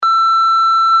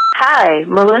Hi,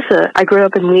 Melissa. I grew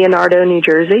up in Leonardo, New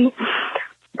Jersey.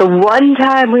 The one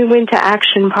time we went to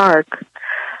Action Park,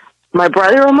 my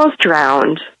brother almost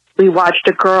drowned. We watched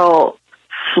a girl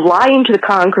fly into the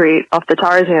concrete off the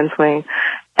Tarzan swing,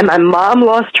 and my mom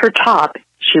lost her top.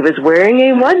 She was wearing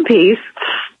a one-piece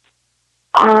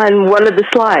on one of the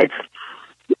slides.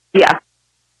 Yeah.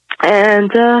 And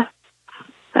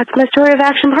that's my story of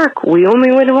Action Park. We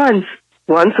only went once.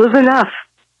 Once was enough.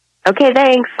 Okay,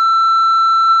 thanks.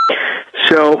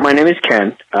 So my name is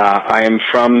Ken. I am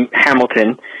from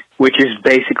Hamilton, which is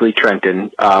basically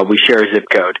Trenton. We share a zip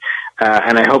code.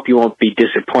 And I hope you won't be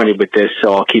disappointed with this,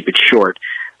 so I'll keep it short.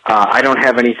 I don't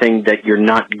have anything that you're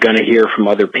not going to hear from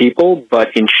other people,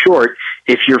 but in short,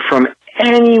 if you're from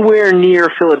anywhere near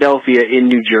Philadelphia in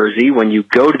New Jersey, when you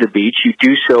go to the beach, you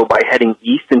do so by heading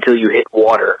east until you hit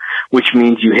water, which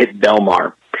means you hit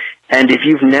Belmar. And if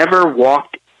you've never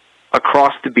walked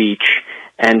across the beach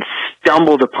and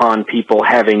stumbled upon people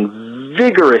having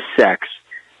vigorous sex,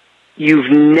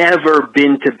 you've never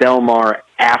been to Belmar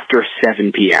after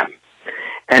 7 p.m.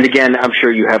 And again, I'm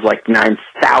sure you have like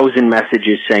 9,000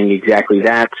 messages saying exactly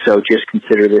that, so just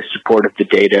consider this support of the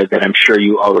data that I'm sure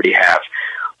you already have.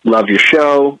 Love your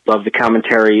show, love the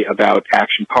commentary about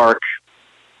Action Park.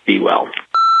 Be well.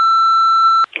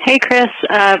 Hey, Chris.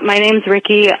 My name's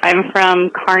Ricky. I'm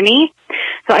from Kearney.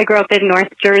 So I grew up in North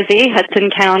Jersey, Hudson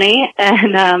County,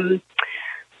 and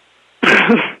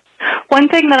one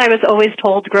thing that I was always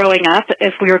told growing up,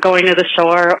 if we were going to the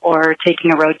shore or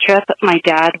taking a road trip, my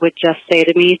dad would just say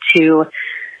to me to,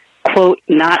 quote,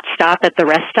 not stop at the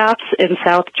rest stops in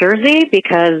South Jersey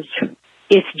because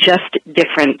it's just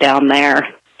different down there,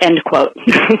 end quote.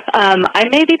 I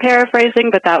may be paraphrasing,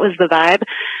 but that was the vibe.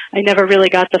 I never really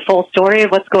got the full story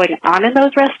of what's going on in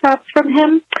those rest stops from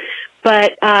him.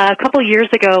 But a couple years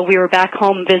ago, we were back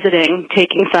home visiting,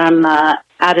 taking some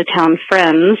out-of-town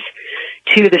friends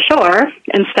to the shore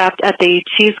and stopped at the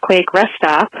Cheesequake rest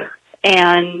stop.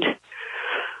 And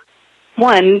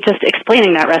one, just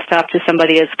explaining that rest stop to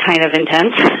somebody is kind of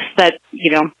intense, that,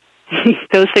 you know,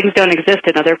 those things don't exist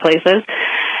in other places.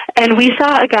 And we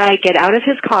saw a guy get out of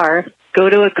his car, go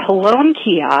to a Cologne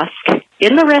kiosk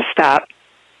in the rest stop,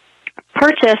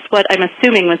 purchase what I'm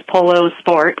assuming was Polo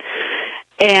Sport,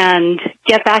 and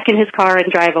get back in his car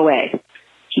and drive away.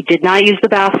 He did not use the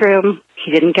bathroom.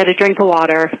 He didn't get a drink of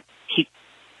water. He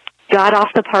got off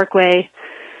the parkway,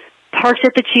 parked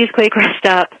at the Cheesequake rest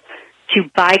stop to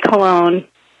buy cologne,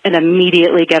 and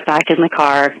immediately get back in the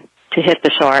car to hit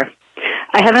the shore.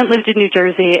 I haven't lived in New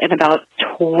Jersey in about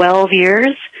 12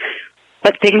 years,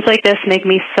 but things like this make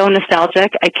me so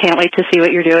nostalgic. I can't wait to see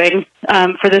what you're doing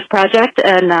for this project.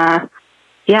 And,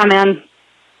 yeah, man,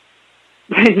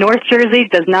 North Jersey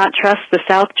does not trust the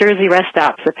South Jersey rest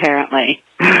stops, apparently.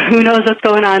 Who knows what's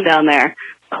going on down there?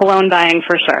 Cologne buying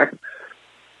for sure.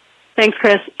 Thanks,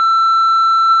 Chris.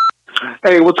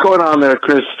 Hey, what's going on there,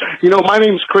 Chris? You know, my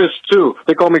name's Chris, too.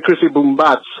 They call me Chrissy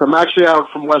Boombats. I'm actually out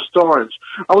from West Orange.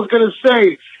 I was going to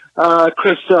say,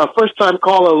 Chris, first-time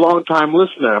caller, long-time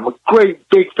listener. I'm a great,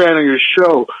 big fan of your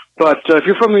show. But if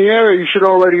you're from the area, you should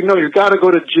already know. You got to go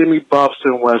to Jimmy Buff's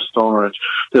in West Orange.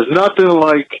 There's nothing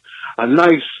like a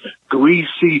nice,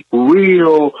 greasy,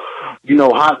 real, you know,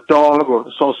 hot dog or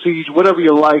sausage, whatever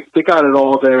you like. They got it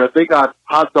all there. They got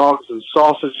hot dogs and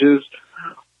sausages,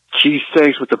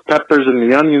 cheesesteaks with the peppers and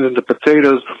the onions and the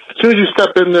potatoes. As soon as you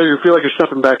step in there, you feel like you're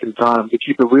stepping back in time. They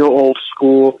keep it real old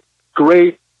school.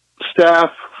 Great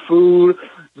staff, food,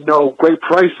 you know, great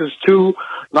prices too.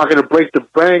 Not going to break the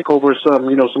bank over some,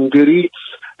 you know, some good eats,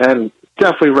 and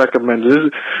definitely recommend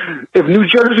it. If New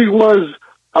Jersey was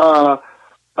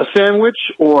a sandwich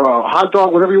or a hot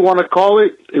dog, whatever you want to call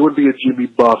it, it would be a Jimmy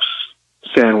Buff's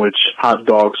sandwich, hot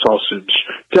dog, sausage.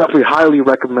 Definitely highly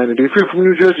recommended. If you're from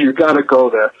New Jersey, you got to go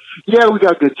there. Yeah, we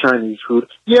got good Chinese food.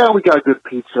 Yeah, we got good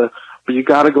pizza, but you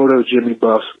got to go to Jimmy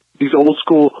Buff's. These old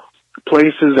school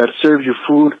places that serve you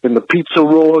food in the pizza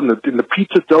roll and in the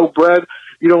pizza dough bread.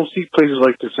 You don't see places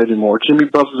like this anymore. Jimmy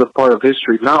Buff's is a part of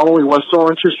history, not only West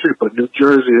Orange history, but New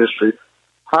Jersey history.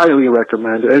 Highly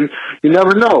recommend it. And you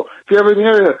never know. If you're ever in the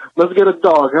area, let's get a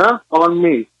dog, huh? On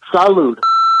me. Salud.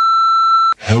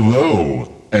 Hello,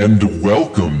 and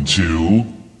welcome to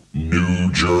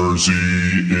New Jersey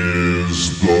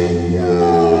is the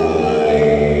World.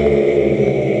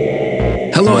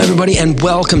 Hello, everybody, and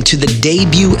welcome to the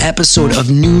debut episode of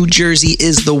New Jersey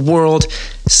is the World.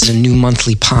 This is a new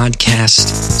monthly podcast.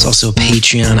 It's also a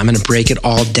Patreon. I'm going to break it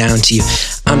all down to you.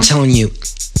 I'm telling you,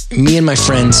 me and my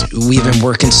friends, we've been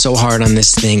working so hard on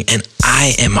this thing, and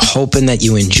I am hoping that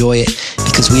you enjoy it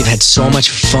because we've had so much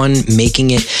fun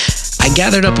making it. I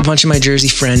gathered up a bunch of my Jersey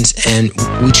friends and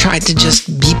we tried to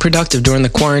just be productive during the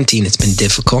quarantine. It's been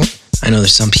difficult. I know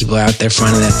there's some people out there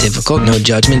finding that difficult, no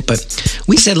judgment, but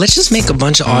we said, let's just make a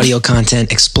bunch of audio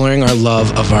content exploring our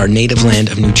love of our native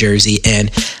land of New Jersey.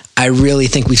 And I really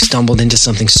think we've stumbled into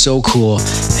something so cool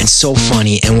and so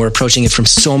funny, and we're approaching it from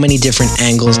so many different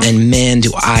angles. And man,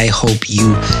 do I hope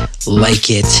you like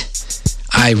it.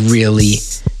 I really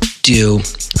do.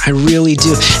 I really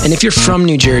do. And if you're from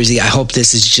New Jersey, I hope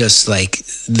this is just like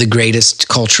the greatest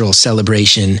cultural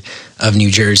celebration of New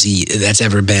Jersey that's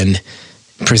ever been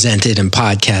presented in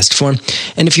podcast form.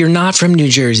 And if you're not from New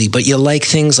Jersey, but you like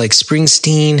things like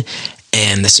Springsteen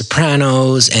and The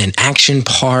Sopranos and Action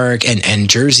Park and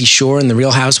Jersey Shore and The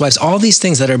Real Housewives, all these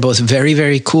things that are both very,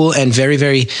 very cool and very,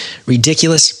 very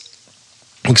ridiculous,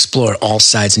 explore all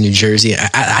sides of New Jersey.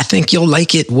 I think you'll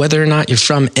like it whether or not you're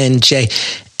from NJ.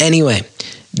 Anyway,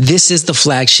 this is the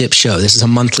flagship show. This is a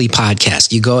monthly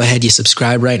podcast. You go ahead, you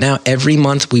subscribe right now. Every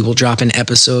month we will drop an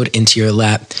episode into your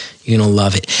lap. You're going to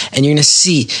love it. And you're going to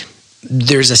see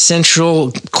there's a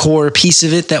central core piece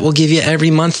of it that we'll give you every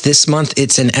month. This month,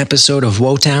 it's an episode of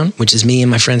Wotown, which is me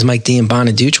and my friends Mike D and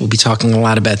Bonaduce. We'll be talking a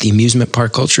lot about the amusement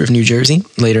park culture of New Jersey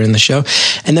later in the show.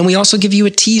 And then we also give you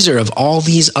a teaser of all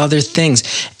these other things.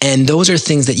 And those are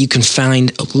things that you can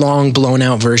find long, blown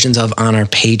out versions of on our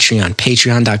Patreon.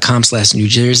 Patreon.com/New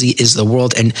Jersey is the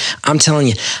world. And I'm telling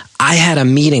you, I had a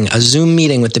Zoom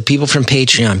meeting with the people from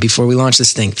Patreon before we launched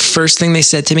this thing. First thing they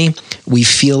said to me, we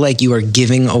feel like you are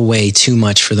giving away too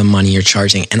much for the money you're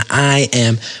charging. And I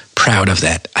am proud of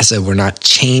that. I said, we're not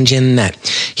changing that.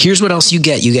 Here's what else you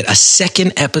get. You get a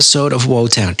second episode of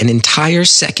Wotown, an entire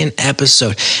second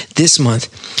episode. This month,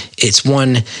 it's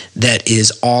one that is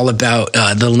all about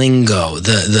the lingo,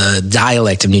 the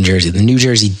dialect of New Jersey, the New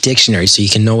Jersey dictionary, so you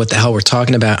can know what the hell we're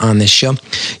talking about on this show.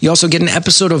 You also get an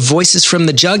episode of Voices from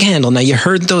the Jug Handle. Now, you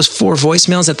heard those 4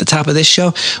 voicemails at the top of this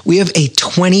show. We have a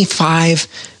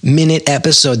 25-minute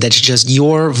episode that's just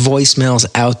your voicemails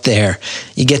out there.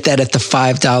 You get that at the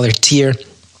 $5 tier.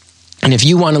 And if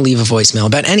you want to leave a voicemail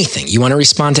about anything, you want to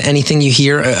respond to anything you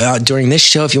hear during this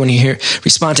show, if you want to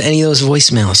respond to any of those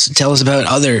voicemails, tell us about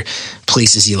other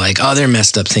places you like, other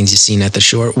messed up things you've seen at the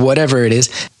shore, whatever it is,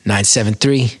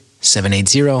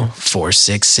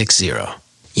 973-780-4660.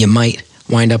 You might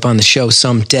wind up on the show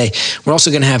someday. We're also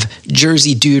going to have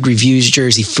Jersey Dude Reviews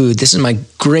Jersey Food. This is my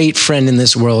great friend in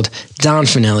this world, Don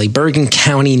Finelli, Bergen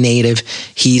County native.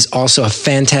 He's also a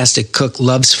fantastic cook,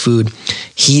 loves food.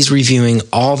 He's reviewing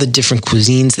all the different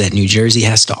cuisines that New Jersey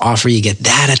has to offer. You get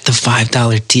that at the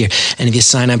 $5 tier. And if you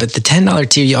sign up at the $10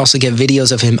 tier, you also get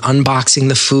videos of him unboxing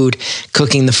the food,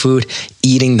 cooking the food,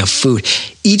 eating the food.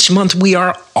 Each month, we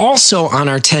are also on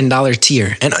our $10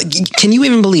 tier. And can you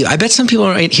even believe, I bet some people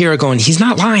right here are going, he's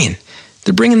not lying.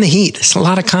 They're bringing the heat. It's a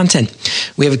lot of content.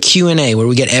 We have a Q&A where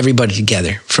we get everybody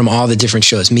together from all the different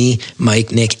shows. Me,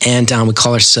 Mike, Nick, and Don. We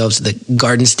call ourselves the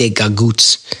Garden State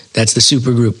Gagoots. That's the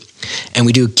super group. And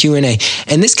we do a Q&A.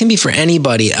 And this can be for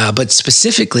anybody, but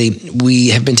specifically, we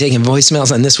have been taking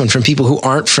voicemails on this one from people who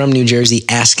aren't from New Jersey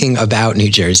asking about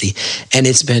New Jersey. And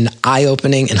it's been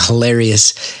eye-opening and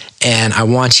hilarious. And I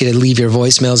want you to leave your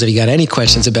voicemails if you got any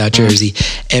questions about Jersey.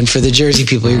 And for the Jersey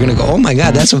people, you're going to go, oh my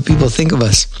God, that's what people think of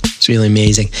us. It's really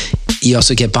amazing. You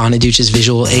also get Bonaduce's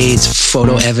visual aids,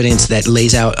 photo evidence that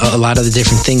lays out a lot of the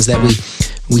different things that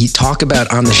we talk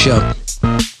about on the show.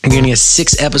 We're going to get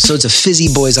 6 episodes of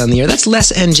Fizzy Boys on the air. That's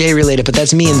less NJ related, but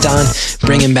that's me and Don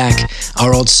bringing back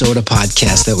our old soda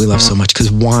podcast that we love so much,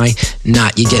 because why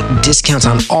not? You get discounts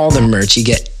on all the merch. You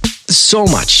get so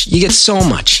much.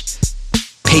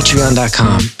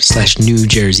 Patreon.com/New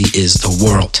Jersey is the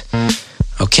world.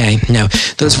 Okay, now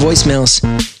those voicemails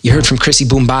you heard from Chrissy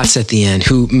Boombats at the end,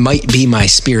 who might be my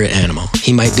spirit animal.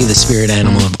 He might be the spirit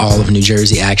animal of all of New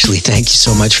Jersey, actually. Thank you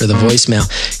so much for the voicemail,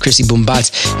 Chrissy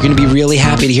Boombats. You're going to be really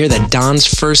happy to hear that Don's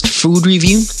first food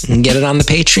review, you can get it on the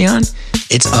Patreon.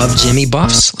 It's of Jimmy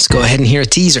Buffs. Let's go ahead and hear a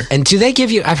teaser. And do they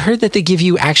give you, I've heard that they give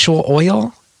you actual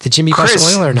oil, the Jimmy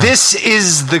Buffs oil, or not? This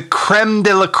is the creme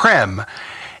de la creme.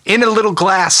 In a little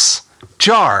glass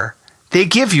jar, they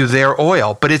give you their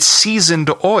oil, but it's seasoned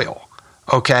oil,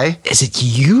 okay? Is it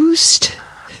used?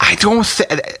 I don't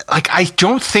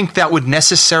think that would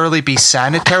necessarily be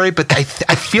sanitary, but I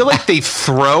feel like they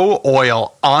throw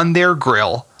oil on their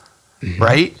grill,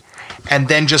 right? And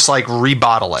then just like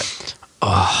rebottle it.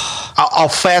 Oh. I'll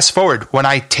fast forward. When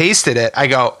I tasted it, I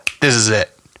go, this is it,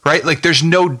 right? Like there's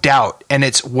no doubt. And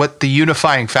it's what the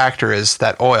unifying factor is,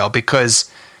 that oil, because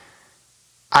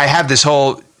I have this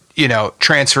whole,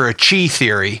 transfer of chi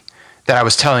theory that I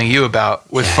was telling you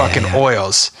about with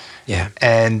oils. Yeah.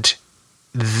 And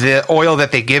the oil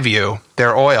that they give you,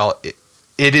 their oil,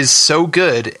 It is so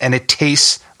good, and it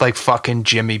tastes like fucking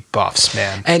Jimmy Buff's,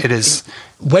 man. And it is.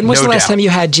 When was no the last doubt. time you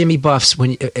had Jimmy Buff's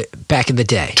back in the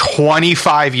day?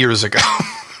 25 years ago.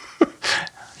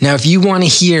 Now, if you want to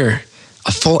hear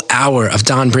a full hour of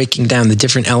Don breaking down the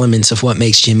different elements of what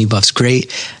makes Jimmy Buff's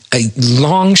great, a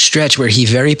long stretch where he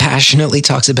very passionately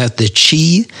talks about the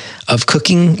chi of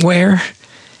cooking ware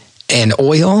and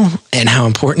oil and how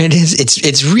important it is.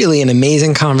 It's really an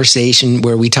amazing conversation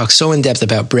where we talk so in depth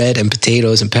about bread and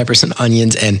potatoes and peppers and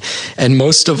onions and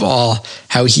most of all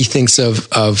how he thinks of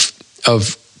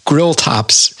grill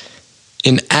tops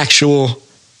in actual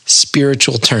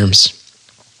spiritual terms.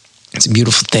 It's a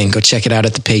beautiful thing. Go check it out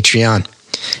at the Patreon.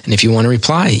 And if you want to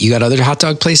reply, you got other hot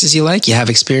dog places you like, you have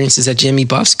experiences at Jimmy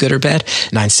Buff's, good or bad,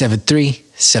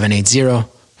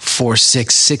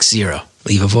 973-780-4660.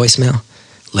 Leave a voicemail.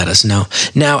 Let us know.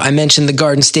 Now, I mentioned the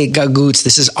Garden State Gagoots.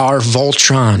 This is our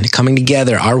Voltron coming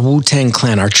together, our Wu-Tang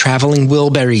Clan, our Traveling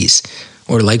Wilburys,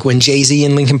 or like when Jay-Z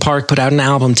and Linkin Park put out an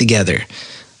album together.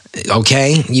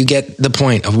 Okay? You get the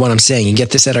point of what I'm saying. You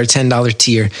get this at our $10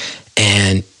 tier,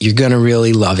 and you're going to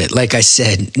really love it. Like I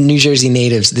said, New Jersey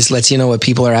natives, this lets you know what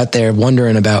people are out there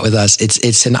wondering about with us.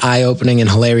 It's an eye-opening and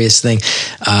hilarious thing.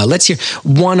 Let's hear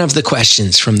one of the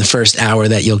questions from the first hour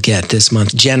that you'll get this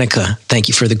month. Jenica, thank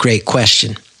you for the great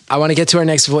question. I want to get to our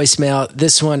next voicemail.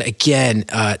 This one, again,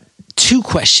 2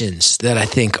 questions that I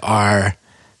think are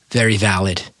very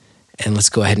valid. And let's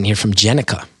go ahead and hear from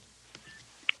Jenica.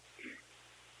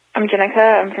 I'm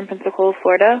Jenica. I'm from Pensacola,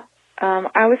 Florida.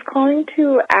 I was calling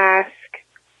to ask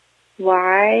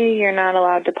why you're not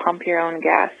allowed to pump your own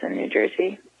gas in New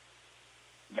Jersey.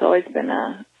 It's always been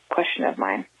a question of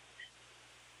mine.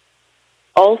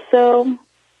 Also,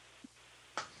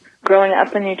 growing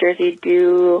up in New Jersey,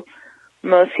 do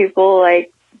most people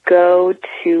go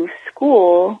to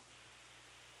school?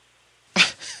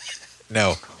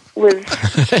 No. With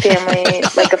family,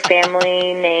 like a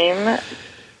family name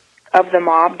of the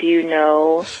mob? Do you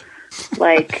know,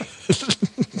 the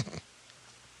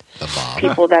mob?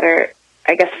 People that are,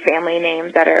 I guess, family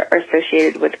names that are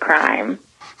associated with crime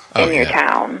in your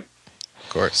town? Of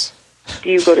course.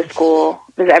 Do you go to school?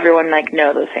 Does everyone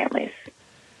know those families?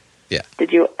 Yeah.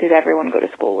 Did everyone go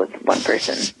to school with one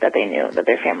person that they knew that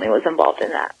their family was involved in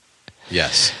that?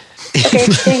 Yes. Okay,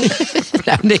 thanks.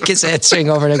 Now Nick is answering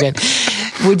over and again.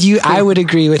 I would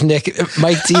agree with Nick.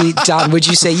 Mike D, Don, would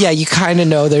you say, yeah, you kind of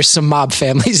know there's some mob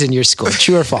families in your school?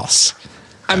 True or false?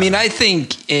 I mean, I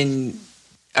think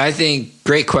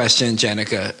great question,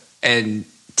 Jenica. And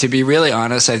to be really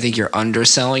honest, I think you're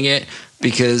underselling it,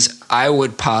 because I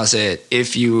would posit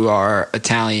if you are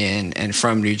Italian and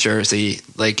from New Jersey,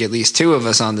 like at least 2 of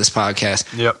us on this podcast,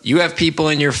 you have people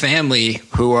in your family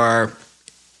who are,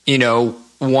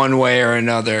 one way or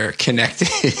another connected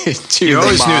to You the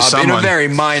always knew mob someone. in a very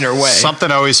minor way. Something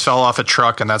always fell off a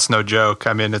truck, and that's no joke.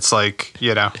 I mean, it's like,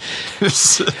 Now,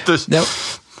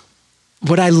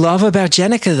 what I love about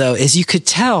Jenica, though, is you could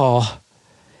tell.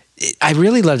 I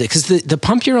really loved it because the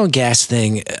pump your own gas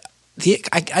thing.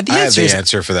 I have the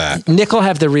answer for that. Nick will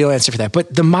have the real answer for that.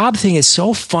 But the mob thing is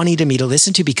so funny to me to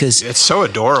listen to because it's so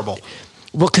adorable.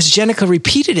 Well, because Jenica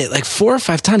repeated it 4 or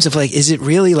 5 times of is it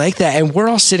really like that? And we're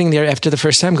all sitting there after the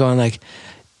first time going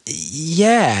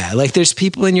yeah, there's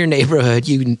people in your neighborhood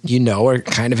you know are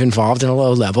kind of involved in a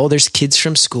low level. There's kids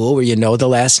from school where you know the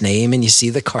last name and you see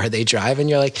the car they drive and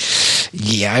you're like,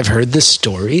 yeah, I've heard the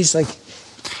stories.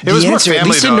 It was more family, at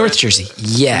least in though. North Jersey.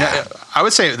 Yeah. I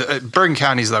would say Bergen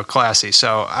County's though classy.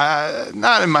 So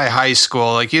not in my high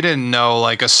school, you didn't know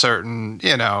a certain,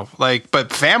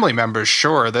 but family members,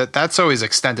 sure, that's always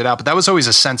extended out. But that was always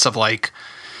a sense of I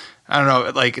don't know,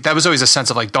 that was always a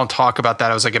sense of don't talk about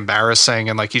that. It was embarrassing,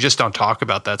 and you just don't talk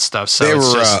about that stuff. So they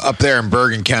were up there in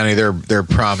Bergen County. They're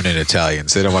prominent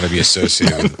Italians. They don't want to be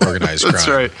associated with organized crime. That's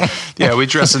right. Yeah, we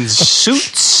dress in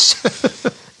suits.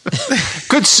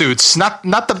 Good suits, not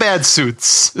the bad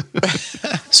suits.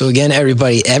 So again,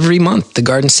 everybody, every month, the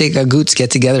Garden State Gagoots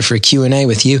get together for a Q&A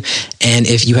with you. And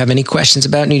if you have any questions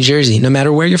about New Jersey, no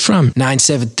matter where you're from,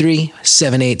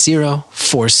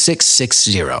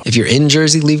 973-780-4660. If you're in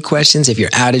Jersey, leave questions. If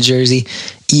you're out of Jersey,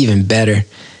 even better.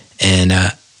 And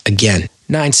again,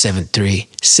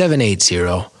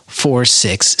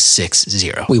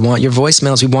 973-780-4660. We want your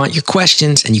voicemails. We want your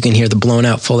questions. And you can hear the blown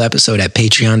out full episode at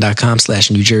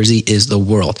patreon.com/New Jersey is the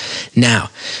world. Now,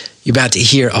 you're about to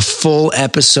hear a full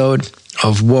episode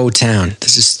of Woe-Town.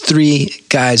 This is 3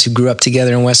 guys who grew up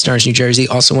together in West Orange, New Jersey,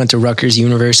 also went to Rutgers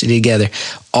University together,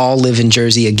 all live in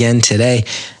Jersey again today.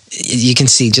 You can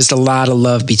see just a lot of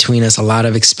love between us, a lot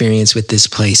of experience with this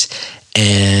place.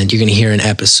 And you're going to hear an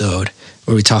episode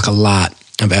where we talk a lot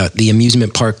about the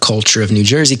amusement park culture of New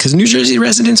Jersey, because New Jersey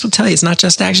residents will tell you it's not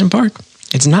just Action Park.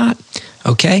 It's not.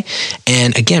 Okay?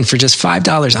 And again, for just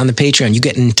 $5 on the Patreon, you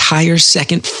get an entire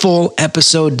second full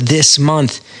episode this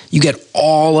month. You get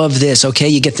all of this, okay?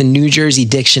 You get the New Jersey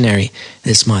Dictionary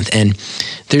this month. And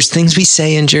there's things we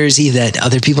say in Jersey that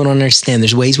other people don't understand.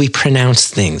 There's ways we pronounce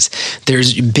things.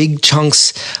 There's big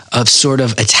chunks of sort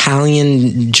of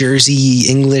Italian, Jersey,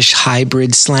 English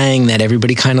hybrid slang that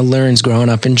everybody kind of learns growing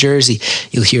up in Jersey.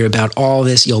 You'll hear about all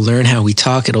this. You'll learn how we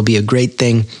talk. It'll be a great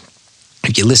thing.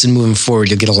 If you listen moving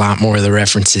forward, you'll get a lot more of the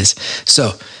references.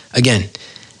 So, again,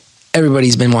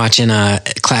 everybody's been watching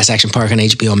Class Action Park on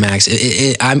HBO Max.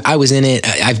 I was in it.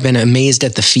 I've been amazed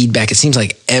at the feedback. It seems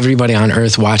like everybody on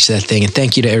earth watched that thing. And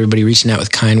thank you to everybody reaching out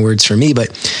with kind words for me.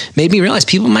 But made me realize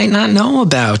people might not know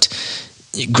about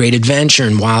Great Adventure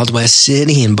and Wild West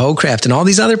City and Beaucraft and all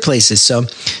these other places. So you're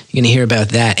going to hear about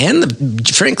that. And,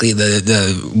 frankly,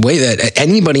 the way that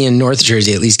anybody in North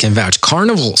Jersey at least can vouch.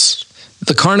 Carnivals.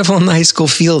 The carnival in the high school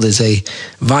field is a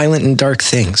violent and dark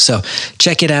thing. So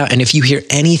check it out. And if you hear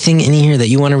anything in here that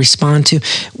you want to respond to,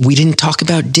 we didn't talk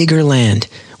about Diggerland.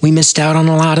 We missed out on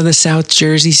a lot of the South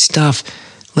Jersey stuff.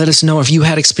 Let us know if you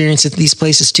had experience at these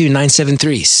places too.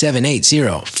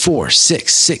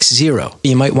 973-780-4660.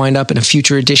 You might wind up in a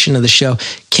future edition of the show.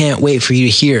 Can't wait for you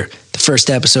to hear the first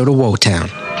episode of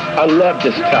Wotown. I love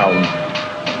this town.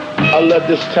 I love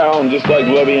this town just like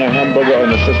loving a hamburger on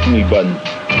a sesame bun.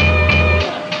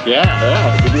 Yeah.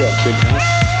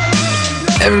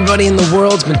 Everybody in the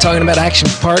world's been talking about Action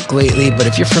Park lately, but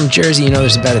if you're from Jersey, you know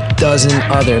there's about a dozen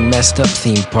other messed up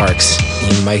theme parks.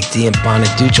 And Mike D and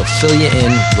Bonaduce will fill you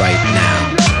in right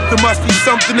now. There must be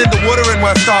something in the water in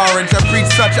West Orange that breeds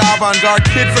such avant-garde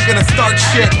kids are gonna start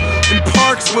shit. In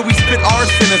parks where we spit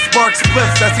arson and spark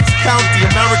spliffs, Essex County,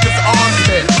 America's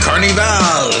armpit.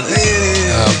 Carnival!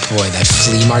 Oh boy, that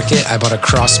flea market. I bought a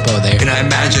crossbow there. And I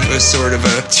imagine it was sort of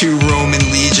two Roman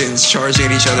legions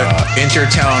charging at each other.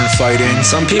 Intertown fighting.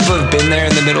 Some people have been there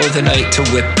in the middle of the night to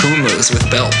whip pumas with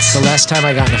belts. The last time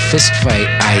I got in a fist fight,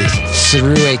 I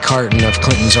threw a carton of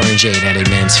Clinton's Orangeade at a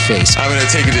man's face. I'm going to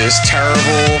take you to this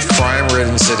terrible,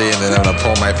 crime-ridden city, and then I'm going to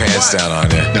pull my pants down on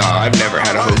you. No, I've never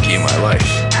had a hookie in my life.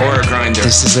 Or a grinder.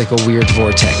 This is like a weird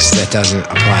vortex that doesn't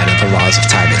apply to the laws of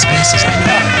time and spaces. I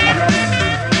know.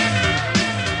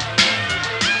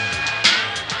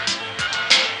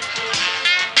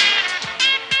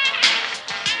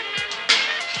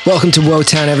 Welcome to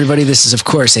Wotown, everybody. This is, of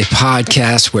course, a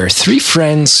podcast where three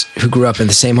friends who grew up in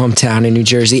the same hometown in New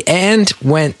Jersey and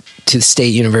went to the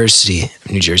State University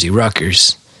of New Jersey,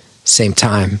 Rutgers, same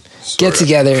time, get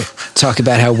together, talk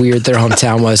about how weird their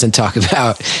hometown was, and talk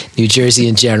about New Jersey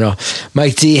in general.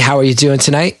 Mike D, how are you doing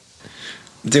tonight?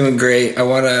 Doing great. I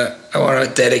want to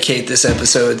dedicate this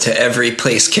episode to every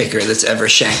place kicker that's ever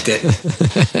shanked it,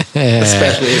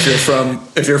 especially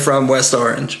if you're from West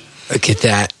Orange. Look at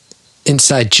that.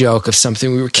 Inside joke of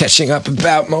something we were catching up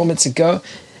about moments ago.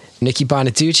 Nicky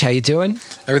Bonaduce, how you doing?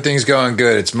 Everything's going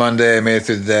good. It's Monday. I made it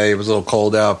through the day. It was a little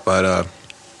cold out, but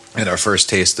had our first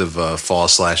taste of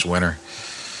fall/winter.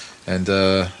 And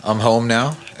I'm home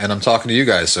now, and I'm talking to you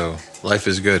guys, so life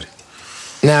is good.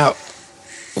 Now,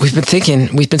 we've been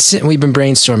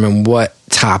brainstorming what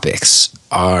topics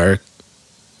are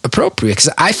appropriate,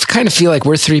 because I kind of feel like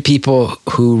we're three people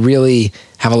who really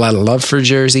have a lot of love for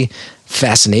Jersey,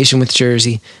 fascination with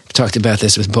Jersey. I've talked about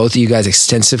this with both of you guys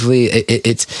extensively.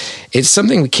 It's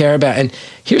something we care about. And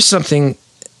here's something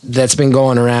that's been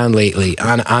going around lately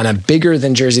on a bigger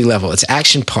than Jersey level. It's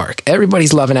Action Park.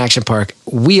 Everybody's loving Action Park.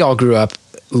 We all grew up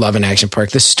loving Action Park.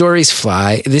 The stories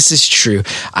fly. This is true.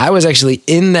 I was actually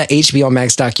in the HBO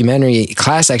Max documentary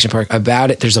Class Action Park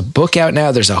about it. There's a book out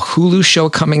now. There's a Hulu show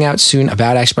coming out soon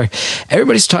about Action Park.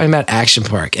 Everybody's talking about Action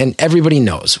Park, and everybody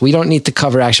knows. We don't need to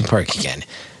cover Action Park again.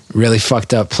 Really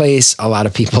fucked up place. A lot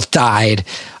of people died.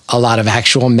 A lot of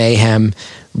actual mayhem.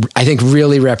 I think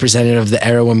really representative of the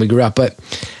era when we grew up. But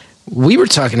we were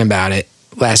talking about it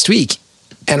last week,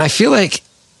 and I feel like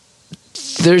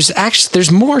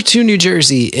there's more to New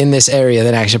Jersey in this area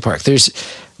than Action Park. There's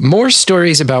more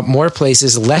stories about more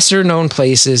places, lesser known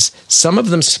places, some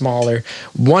of them smaller,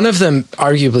 one of them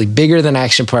arguably bigger than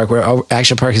Action Park, where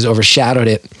Action Park has overshadowed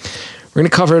it. We're going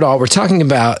to cover it all. We're talking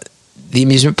about the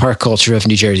amusement park culture of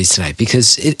New Jersey tonight,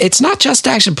 because it's not just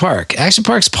Action Park. Action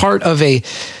Park's part of a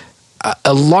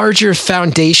larger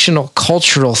foundational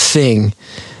cultural thing.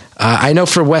 I know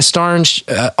for West Orange,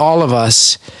 all of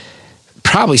us,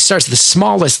 probably starts at the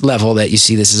smallest level that you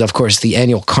see. This is, of course, the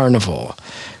annual carnival,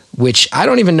 which I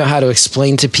don't even know how to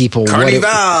explain to people what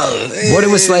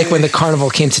it was like when the carnival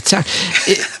came to town.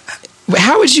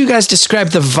 How would you guys describe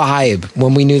the vibe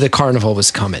when we knew the carnival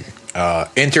was coming?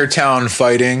 Intertown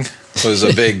fighting was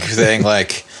a big thing.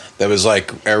 Like that was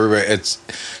like everybody. It's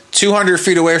 200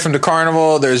 feet away from the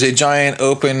carnival. There's a giant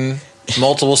open,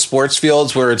 multiple sports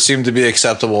fields where it seemed to be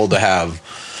acceptable to have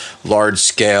large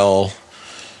scale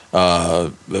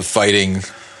fighting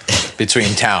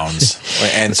between towns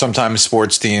and sometimes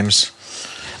sports teams.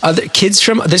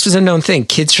 This was a known thing.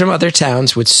 Kids from other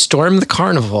towns would storm the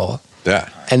carnival. Yeah.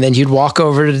 And then you'd walk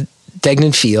over to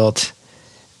Degnan Field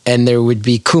and there would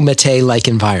be Kumite-like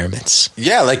environments.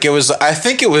 Yeah, like it was, I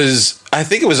think it was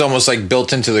almost like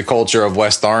built into the culture of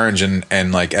West Orange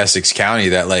and like Essex County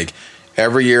that like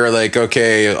every year, like,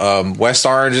 okay, West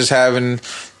Orange is having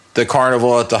the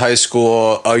carnival at the high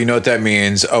school. Oh, you know what that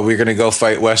means? Oh, we're going to go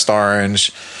fight West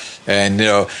Orange. And, you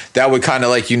know, that would kind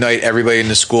of like unite everybody in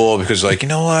the school because, like, you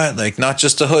know what? Like, not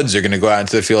just the hoods are going to go out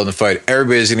into the field and fight.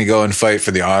 Everybody's going to go and fight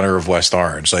for the honor of West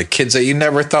Orange. Like, kids that you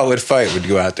never thought would fight would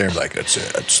go out there and be like, that's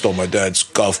it. I stole my dad's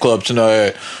golf club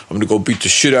tonight. I'm going to go beat the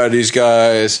shit out of these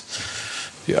guys.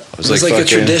 Yeah. It was like a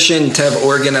tradition to have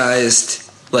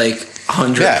organized, like,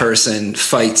 100-person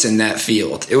fights in that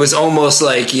field. It was almost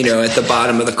like, you know, at the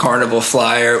bottom of the carnival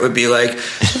flyer, it would be like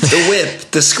the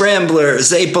whip, the scrambler,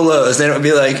 Zapalos. Then it would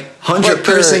be like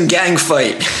 100-person gang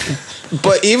fight.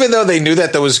 But even though they knew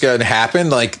that was going to happen,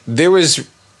 like there was,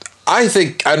 I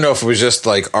don't know if it was just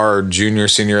like our junior,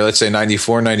 senior, let's say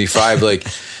 94, 95, like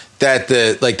that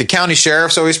the county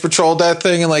sheriffs always patrolled that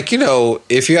thing. And like, you know,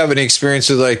 if you have any experience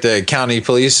with like the county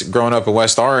police growing up in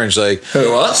West Orange, like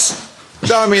who us?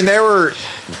 No, I mean, they were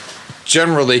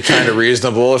generally kind of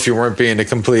reasonable if you weren't being a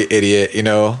complete idiot, you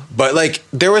know. But, like,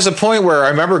 there was a point where I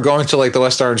remember going to, like, the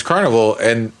West Orange Carnival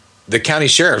and the county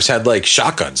sheriffs had, like,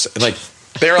 shotguns. And, like,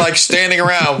 they were, like, standing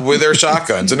around with their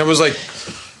shotguns. And it was like,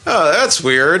 oh, that's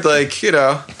weird. Like, you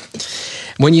know.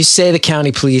 When you say the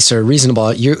county police are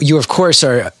reasonable, you of course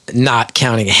are not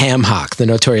counting Ham Hock, the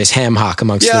notorious Ham Hock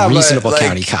amongst the reasonable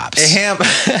county cops. Ham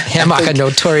Hock, a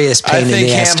notorious pain in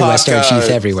the ass to West Orange youth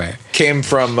everywhere. Came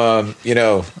from, you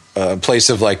know, a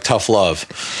place of like tough love.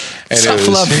 And tough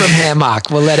love from Ham Hock.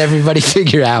 We'll let everybody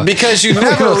figure out. Because you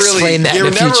never really,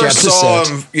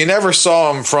 you never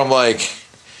saw him from like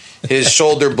his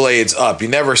shoulder blades up. You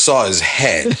never saw his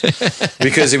head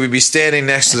because he would be standing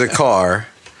next to the car.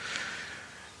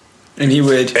 And he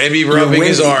would be rubbing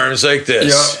his arms like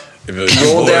this. Yep.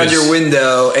 Roll down your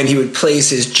window, and he would place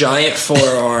his giant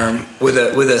forearm with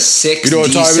a 6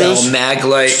 D-cell mag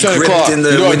light gripped in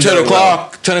the window.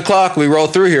 10 o'clock, we roll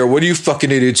through here. What are you fucking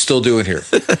idiots still doing here?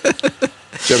 Do you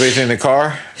have anything in the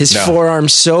car? His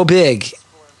forearm's so big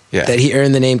that he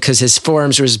earned the name because his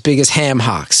forearms were as big as Ham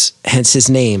Hock's, hence his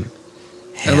name.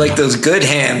 And like those good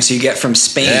hams you get from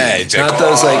Spain, not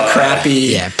those like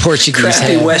crappy, Portuguese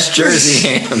ham. West Jersey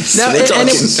hams. No,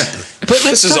 but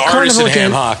this is artisan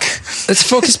Ham Hock. Let's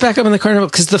focus back up on the carnival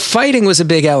because the fighting was a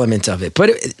big element of it. But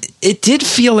it did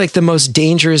feel like the most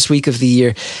dangerous week of the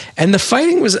year, and the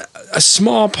fighting was a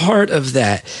small part of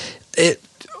that. It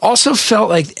also felt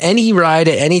like any ride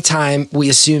at any time we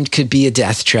assumed could be a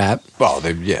death trap. Well,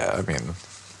 I mean.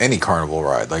 Any carnival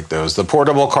ride like those, the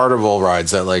portable carnival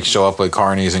rides that like show up with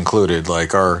carnies included,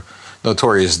 like are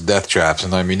notorious death traps.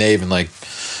 And I mean, they even like,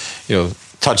 you know,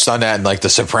 touched on that in like The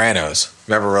Sopranos.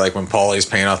 Remember like when Paulie's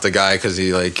paying off the guy because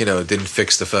he like, you know, didn't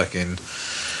fix the fucking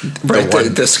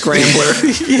the scrambler.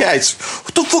 Yeah,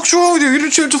 what the fuck's wrong with you? You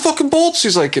didn't change the fucking bolts.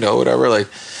 He's like, you know, whatever. Like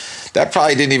that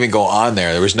probably didn't even go on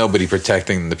there. There was nobody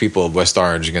protecting the people of West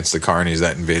Orange against the carnies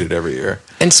that invaded every year.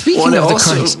 And speaking of the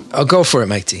carnies, I'll go for it,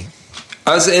 Mike D.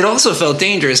 It also felt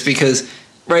dangerous because,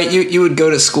 right, you would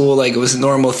go to school like it was a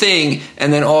normal thing,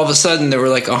 and then all of a sudden there were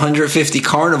like 150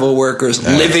 carnival workers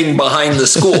living behind the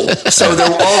school. So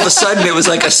all of a sudden it was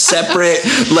like a separate,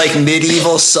 like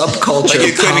medieval subculture. Like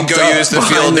you couldn't go use the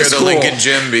field near the Lincoln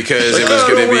Gym because it was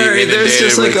going to be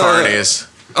inundated with carnies.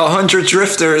 100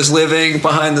 drifters living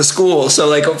behind the school. So,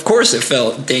 like, of course it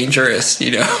felt dangerous,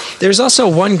 you know. There's also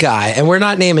one guy, and we're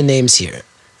not naming names here.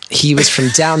 He was from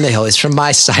down the hill. He's from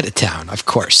my side of town, of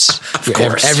course.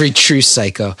 Every true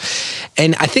psycho.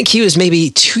 And I think he was maybe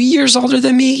 2 years older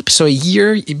than me, so a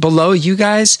year below you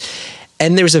guys.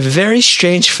 And there was a very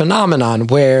strange phenomenon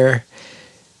where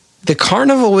the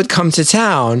carnival would come to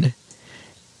town,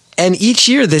 and each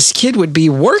year this kid would be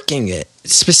working it,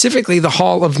 specifically the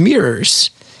Hall of Mirrors.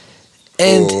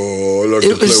 And I like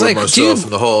to play with myself in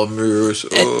the Hall of Mirrors.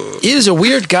 He was a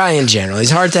weird guy in general.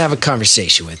 He's hard to have a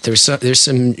conversation with. There's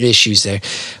some issues there.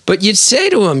 But you'd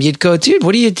say to him, you'd go, dude,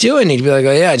 what are you doing? He'd be like,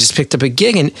 oh, yeah, I just picked up a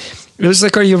gig. And It was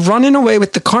like, are you running away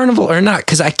with the carnival or not?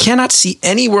 Because I cannot see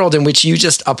any world in which you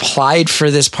just applied for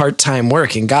this part-time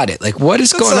work and got it. Like, what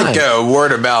is going on? It's like a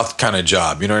word-of-mouth kind of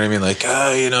job. You know what I mean? Like,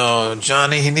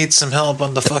 Johnny, he needs some help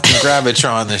on the fucking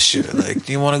Gravitron this year. Like,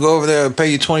 do you want to go over there and pay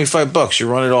you $25? You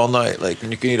run it all night. Like,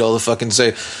 and you can eat all the fucking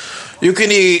You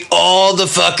can eat all the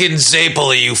fucking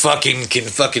Zapoli you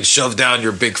can shove down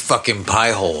your big fucking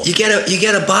pie hole. You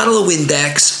get a bottle of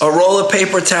Windex, a roll of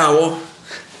paper towel.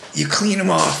 You clean them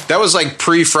off. That was like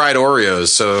pre-fried Oreos,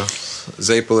 so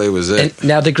Zapoli was it. And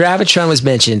now the Gravitron was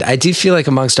mentioned. I do feel like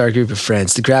amongst our group of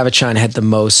friends, the Gravitron had the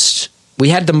most. We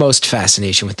had the most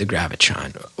fascination with the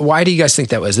Gravitron. Why do you guys think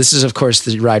that was? This is, of course,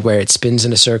 the ride where it spins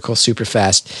in a circle super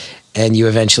fast, and you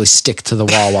eventually stick to the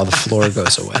wall while the floor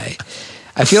goes away.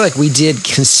 I feel like we did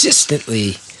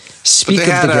consistently speak of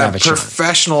the Gravitron. They had a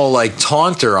professional like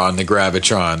taunter on the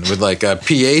Gravitron with like a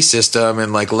PA system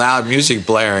and like loud music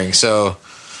blaring. So,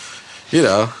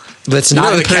 let's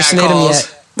not impersonate him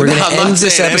yet. We're going to end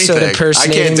this episode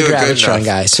impersonating the Gravitron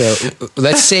guy. So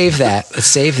let's save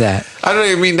that. I don't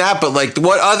even mean that, but like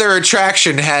what other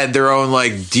attraction had their own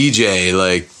like DJ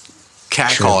like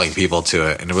catcalling people to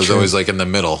it, and it was always like in the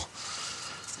middle.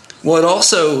 Well, it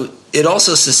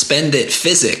also suspended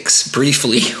physics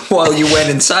briefly while you went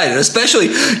inside it. Especially,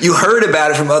 you heard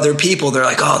about it from other people. They're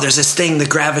like, oh, there's this thing, the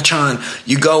Gravitron.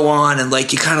 You go on and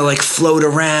like you kind of like float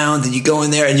around and you go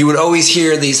in there, and you would always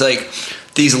hear these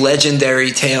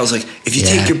legendary tales. Like if you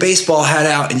take your baseball hat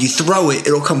out and you throw it,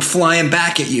 it'll come flying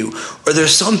back at you. Or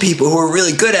there's some people who are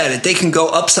really good at it. They can go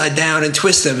upside down and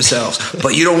twist themselves.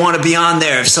 But you don't want to be on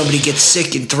there if somebody gets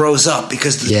sick and throws up,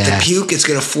 because the puke is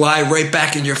going to fly right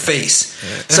back in your face.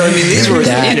 So, I mean, these were,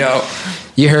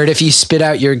 You heard if you spit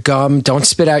out your gum, don't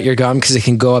spit out your gum because it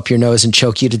can go up your nose and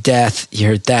choke you to death. You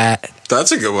heard that.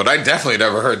 That's a good one. I definitely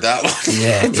never heard that one.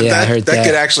 I heard that. That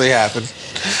could actually happen.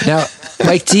 Now,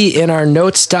 Mike D, in our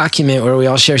notes document where we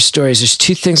all share stories, there's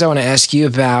two things I want to ask you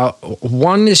about.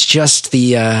 One is just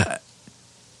a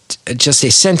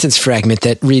sentence fragment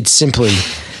that reads simply,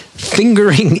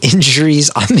 fingering injuries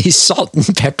on these salt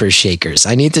and pepper shakers.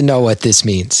 I need to know what this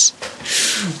means.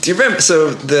 Do you remember?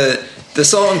 So the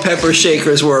salt and pepper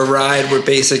shakers were a ride where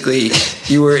basically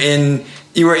you were in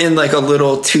like a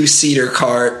little 2-seater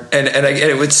cart, and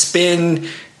it would spin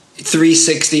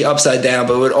 360 upside down,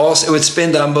 but it would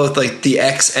spin on both like the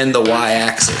X and the Y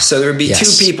axis. So there would be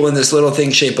two people in this little thing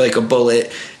shaped like a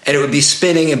bullet, and it would be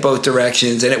spinning in both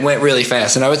directions, and it went really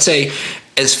fast. And I would say,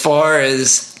 as far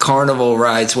as carnival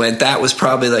rides went, that was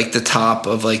probably like the top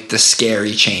of like the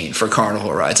scary chain for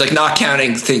carnival rides, like not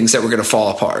counting things that were going to fall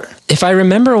apart. If I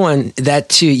remember one, that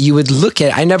too, you would look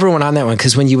at, I never went on that one,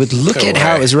 because when you would look at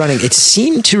how it was running, it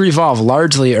seemed to revolve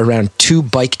largely around 2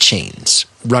 bike chains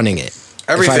running it.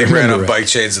 Everything ran on bike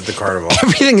chains at the carnival.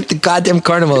 Everything at the goddamn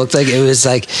carnival looked like it was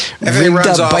like rigged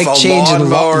up bike chains and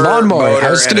lawnmower. I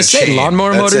was going to say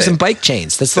lawnmower motors and bike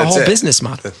chains. That's the whole business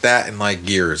model. That and like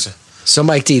gears. So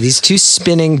Mike D, these 2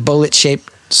 spinning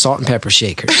bullet-shaped salt and pepper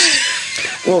shakers.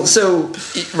 Well, so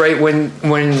right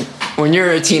when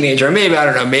you're a teenager, or maybe, I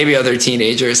don't know, maybe other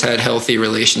teenagers had healthy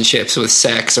relationships with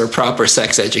sex or proper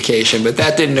sex education, but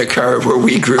that didn't occur where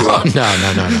we grew up. No.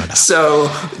 So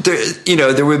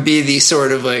there would be these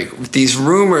sort of like these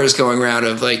rumors going around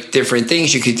of like different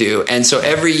things you could do, and so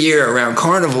every year around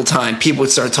carnival time, people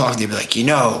would start talking to me like,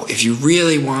 if you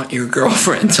really want your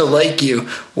girlfriend to like you,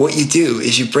 what you do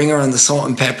is you bring her on the salt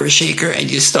and pepper shaker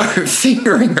and you start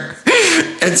fingering her.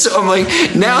 And so I'm like,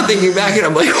 now thinking back, and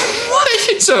I'm like, what?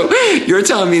 So you're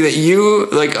telling me that you,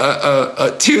 like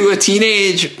a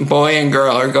teenage boy and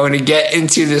girl, are going to get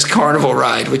into this carnival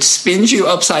ride, which spins you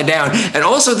upside down and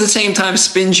also at the same time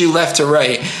spins you left to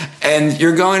right, and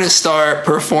you're going to start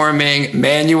performing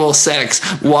manual sex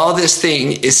while this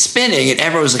thing is spinning, and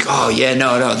everyone's like, oh yeah,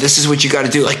 no, this is what you got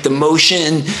to do, like the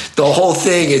motion, the whole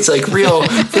thing, it's like real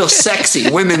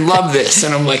sexy. Women love this.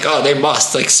 And I'm like, oh, they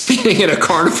must, like spinning in a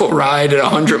carnival ride at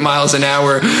 100 miles an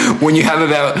hour when you have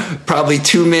about probably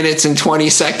 2 minutes and 20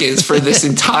 seconds for this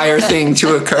entire thing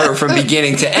to occur from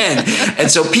beginning to end. And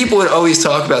so people would always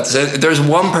talk about this. There's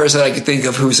one person I could think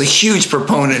of who's a huge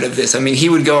proponent of this. I mean, he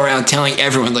would go around telling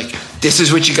everyone, like, this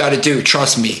is what you got to do.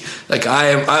 Trust me. Like,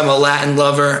 I'm a Latin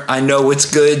lover. I know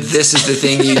what's good. This is the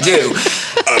thing you do.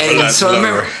 And so I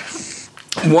remember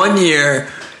one year,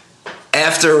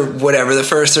 after whatever, the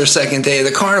first or second day of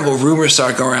the carnival, rumors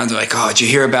start going around. They're like, oh, did you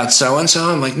hear about so-and-so?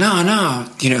 I'm like, no.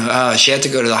 She had to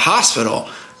go to the hospital.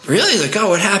 Really? Like, oh,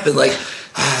 what happened? Like,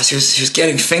 she was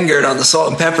getting fingered on the salt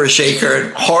and pepper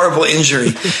shaker. Horrible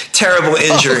injury. Terrible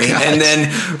injury. And then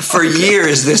for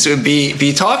years, this would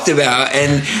be talked about.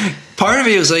 And part of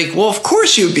me was like, well, of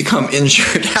course you would become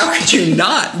injured. How could you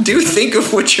not? Think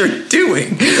of what you're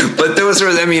doing. But those were,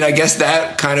 I mean, I guess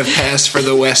that kind of passed for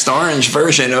the West Orange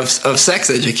version of sex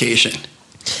education.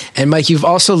 And Mike, you've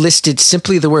also listed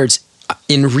simply the words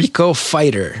Enrico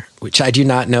Fighter, which I do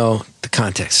not know the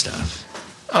context of.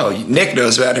 Oh, Nick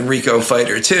knows about Enrico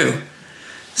Fighter too.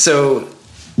 So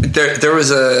there was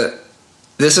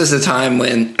this was the time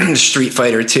when Street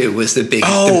Fighter 2 was the big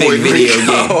video game.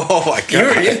 Oh my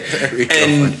god!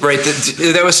 And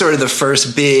that was sort of the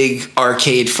first big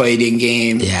arcade fighting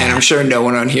game. Yeah. And I'm sure no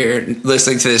one on here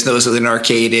listening to this knows what an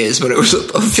arcade is, but it was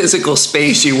a physical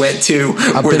space you went to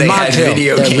where they had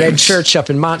video games. The Red Church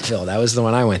up in Montville. That was the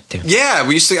one I went to. Yeah, I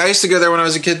used to go there when I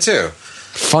was a kid too.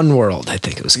 Fun World, I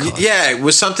think it was called. Yeah, it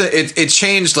was something. It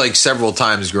changed like several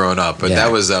times growing up, but that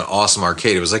was an awesome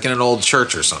arcade. It was like in an old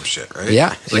church or some shit, right?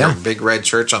 Yeah, it was like a big red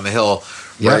church on the hill,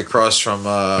 right across from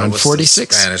on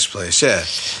 46 Spanish place. Yeah.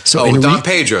 So Don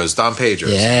Pedro's.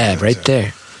 Yeah, right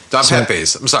there. Don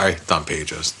Pepe's. I'm sorry, Don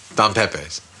Pedro's. Don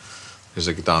Pepe's. There's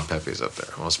like a Don Pepe's up there.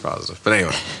 I'm almost positive. But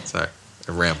anyway, sorry,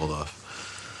 I rambled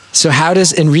off. So how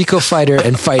does Enrico Fighter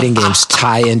and fighting games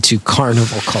tie into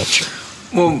carnival culture?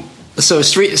 Well, so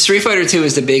Street Fighter 2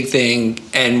 is the big thing,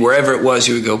 and wherever it was,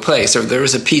 you would go play. So there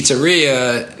was a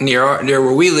pizzeria near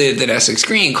where we lived at Essex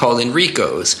Green called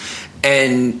Enrico's,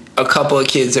 and a couple of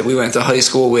kids that we went to high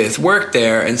school with worked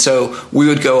there, and so we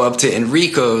would go up to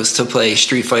Enrico's to play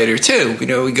Street Fighter 2. You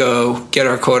know, we go get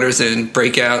our quarters and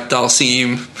break out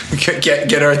Dalsim,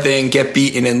 get our thing, get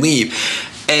beaten, and leave.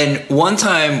 And one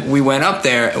time we went up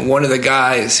there, and one of the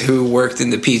guys who worked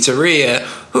in the pizzeria,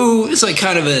 who is like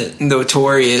kind of a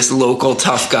notorious local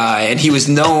tough guy, and he was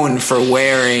known for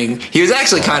wearing. He was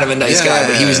actually kind of a nice guy,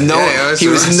 but he was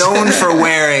known for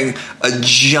wearing a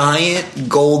giant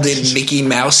golden Mickey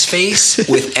Mouse face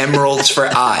with emeralds for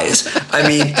eyes. I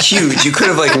mean, huge. You could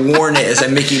have like worn it as a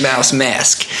Mickey Mouse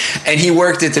mask. And he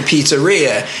worked at the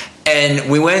pizzeria. And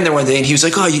we went in there one day, and he was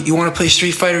like, oh, you want to play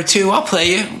Street Fighter 2? I'll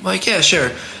play you. I'm like, yeah, sure.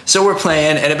 So we're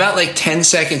playing, and about like 10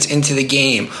 seconds into the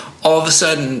game, all of a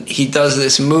sudden, he does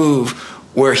this move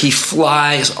where he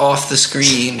flies off the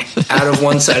screen out of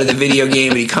one side of the video game,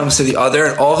 and he comes to the other,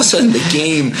 and all of a sudden, the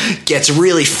game gets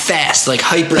really fast, like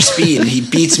hyper speed, and he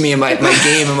beats me in my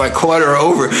game, and my quarter are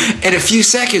over. In a few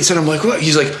seconds, and I'm like, what?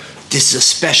 He's like, this is a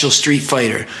special Street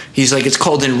Fighter. He's like, it's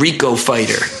called Enrico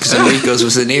Fighter, because Enrico's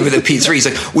was the name of the pizzeria. He's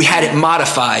like, we had it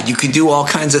modified. You can do all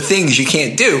kinds of things you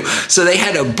can't do. So they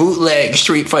had a bootleg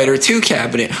Street Fighter 2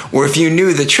 cabinet where if you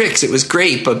knew the tricks, it was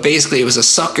great, but basically it was a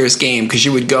sucker's game because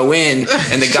you would go in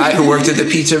and the guy who worked at the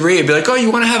pizzeria would be like, oh,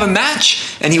 you want to have a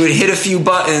match? And he would hit a few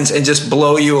buttons and just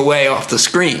blow you away off the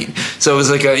screen. So it was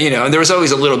like and there was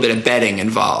always a little bit of betting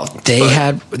involved. They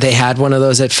had one of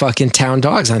those at fucking Town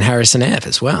Dogs on Harrison Ave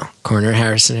as well. Corner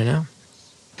Harrison and L.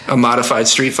 A modified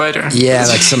Street Fighter? Yeah,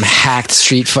 like some hacked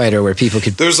Street Fighter where people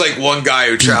could... There's like one guy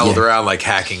who traveled around like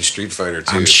hacking Street Fighter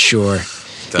too. I'm sure.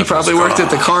 He probably worked at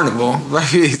the carnival.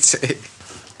 Right.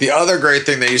 The other great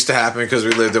thing that used to happen because we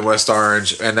lived in West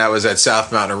Orange, and that was at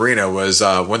South Mountain Arena, was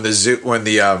when the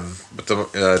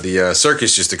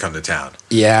circus used to come to town.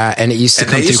 Yeah, and it used to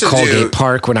come through Colgate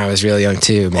Park when I was really young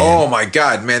too, man. Oh my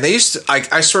god, man! They used to.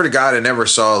 I swear to God, I never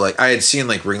saw I had seen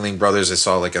like Ringling Brothers. I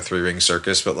saw like a 3-ring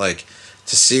circus, but like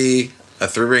to see a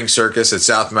 3-ring circus at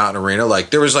South Mountain Arena, like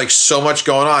there was like so much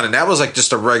going on, and that was like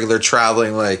just a regular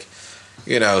traveling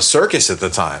circus at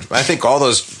the time. I think all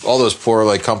those poor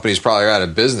like companies probably are out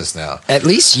of business now. At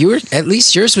least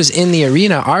yours was in the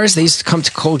arena. Ours, they used to come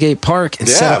to Colgate Park and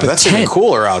set up a tent. That's even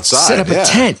cooler outside. Set up a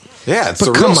tent. Yeah, it's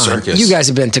but a real circus. You guys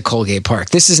have been to Colgate Park.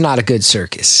 This is not a good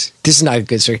circus.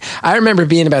 I remember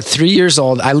being about 3 years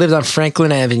old. I lived on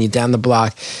Franklin Avenue down the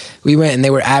block. We went and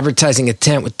they were advertising a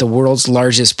tent with the world's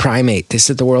largest primate. They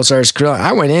said the world's largest gorilla.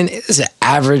 I went in. It was an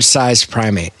average sized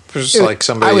primate. It was like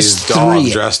somebody's dog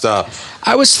dressed up.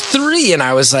 I was 3 and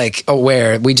I was like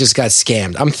aware we just got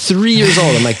scammed. I'm 3 years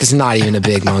old. I'm like, this is not even a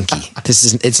big monkey.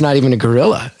 It's not even a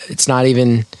gorilla. It's not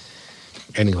even...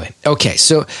 Anyway, okay,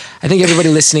 so I think everybody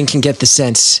listening can get the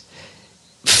sense.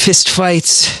 Fist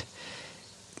fights,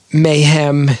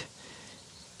 mayhem,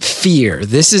 fear.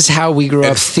 This is how we grew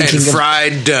up thinking. And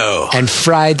fried dough. And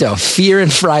fried dough. Fear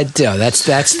and fried dough. That's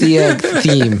the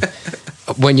theme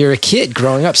when you're a kid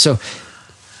growing up. So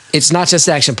it's not just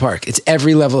Action Park. It's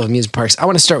every level of amusement parks. I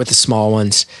want to start with the small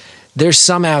ones. There's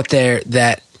some out there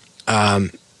that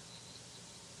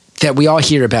we all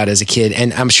hear about as a kid,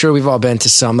 and I'm sure we've all been to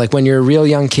some. Like when you're a real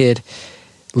young kid,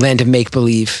 Land of Make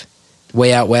Believe,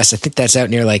 way out west. I think that's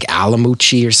out near like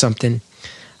Alamuchi or something.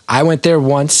 I went there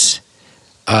once.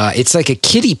 It's like a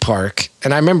kiddie park,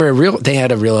 and I remember they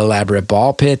had a real elaborate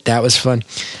ball pit. That was fun.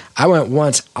 I went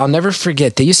once. I'll never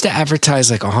forget. They used to advertise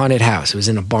like a haunted house. It was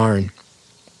in a barn.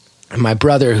 And my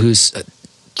brother, who's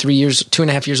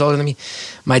 2.5 years older than me,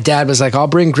 my dad was like, I'll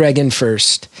bring Greg in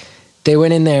first. They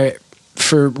went in there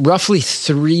for roughly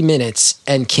 3 minutes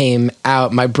and came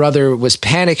out. My brother was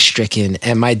panic stricken,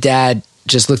 and my dad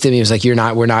just looked at me and was like, you're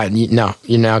not going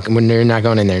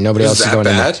in there. Nobody else is going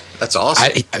in there. That's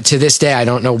awesome. To this day, I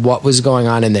don't know what was going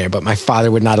on in there, but my father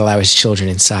would not allow his children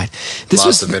inside.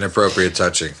 Lots of inappropriate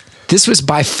touching. This was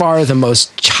by far the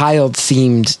most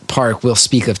child-themed park we'll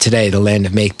speak of today, the Land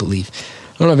of Make-Believe.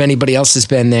 I don't know if anybody else has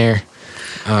been there.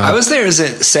 I was there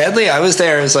sadly, I was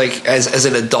there as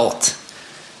an adult,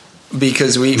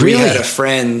 because we had a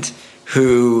friend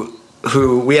who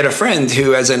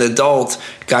as an adult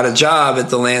got a job at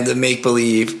the Land of Make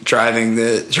Believe driving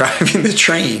the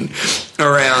train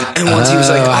around. And once he was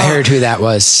like, I heard who that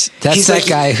was. That's that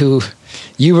guy who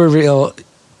you were real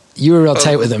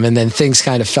tight with him, and then things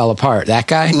kind of fell apart. That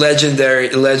guy?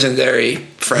 Legendary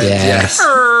friend. Yeah. Yes.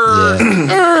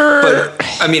 Yeah. But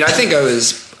I mean, I think I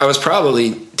was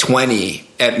probably 20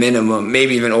 at minimum,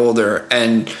 maybe even older,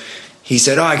 and he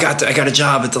said, "Oh, I got a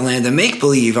job at the Land of Make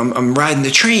Believe. I'm riding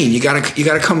the train. You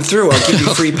gotta come through. I'll give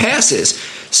you free passes."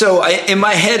 So in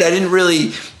my head, I didn't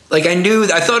really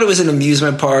I thought it was an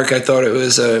amusement park. I thought it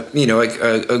was a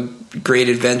great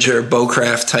adventure,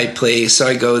 Bowcraft type place. So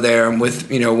I go there. I'm with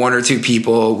 1 or 2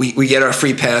 people. We get our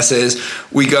free passes.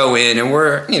 We go in, and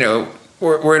we're in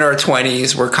our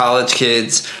 20s. We're college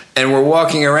kids, and we're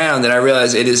walking around. And I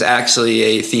realize it is actually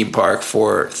a theme park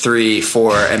for 3,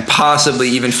 4, and possibly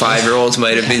even 5-year-olds.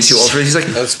 Might have been too old for it. He's like,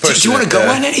 "Do you want to go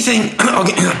on anything? I'll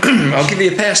give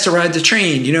you a pass to ride the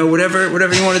train. Whatever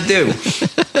you want to do."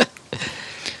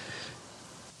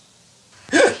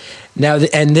 Now,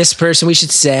 and this person, we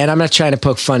should say, and I'm not trying to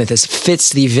poke fun at this, fits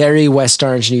the very West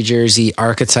Orange, New Jersey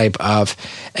archetype of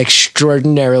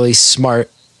extraordinarily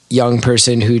smart young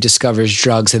person who discovers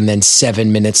drugs and then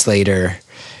 7 minutes later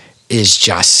is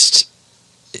just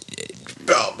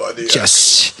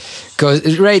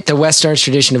goes right. The West Orange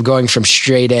tradition of going from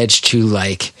straight edge to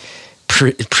like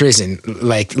prison,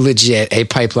 like legit a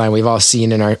pipeline we've all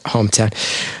seen in our hometown.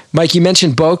 Mike, you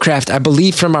mentioned Bowcraft. I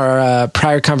believe from our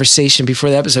prior conversation before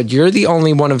the episode, you're the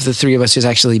only one of the 3 of us who's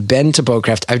actually been to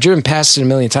Bowcraft. I've driven past it a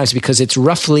million times because it's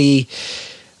roughly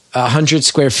 100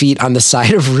 square feet on the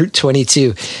side of Route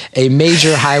 22, a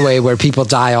major highway where people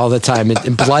die all the time.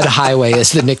 And Blood Highway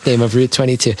is the nickname of Route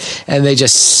 22. And they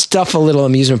just stuff a little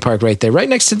amusement park right there, right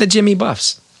next to the Jimmy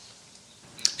Buffs.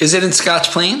 Is it in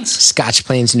Scotch Plains? Scotch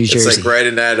Plains, New Jersey. It's like right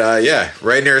in that,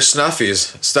 right near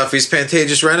Snuffy's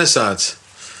Pantages Renaissance.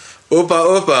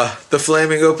 Oopa Oopa, the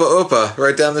flaming Oopa Oopa,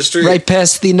 right down the street. Right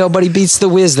past the Nobody Beats the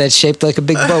Whiz that's shaped like a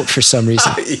big boat for some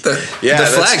reason. The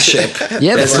flagship.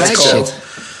 Yeah, the flagship.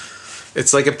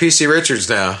 It's like a PC Richards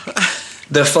now.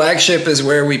 The flagship is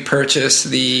where we purchased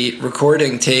the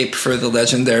recording tape for the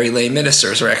legendary Les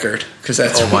Ministers record, because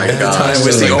that's the time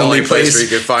was the only place where you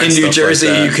could find in New Jersey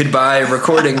like you could buy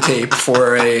recording tape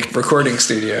for a recording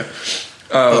studio.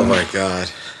 Oh my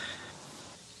God.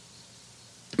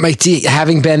 Mike D,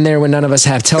 having been there when none of us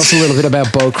have, tell us a little bit about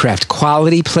Bowcraft.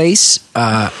 Quality place.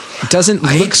 Doesn't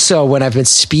look so when I've been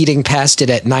speeding past it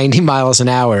at 90 miles an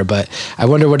hour, but I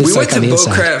wonder what it's like on the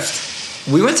inside.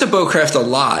 We went to Bowcraft a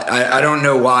lot. I don't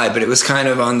know why, but it was kind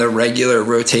of on the regular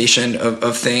rotation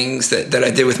of things that I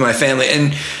did with my family.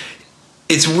 And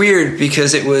it's weird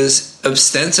because it was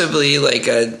ostensibly like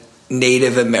a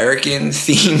Native American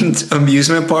themed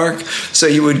amusement park. So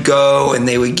you would go and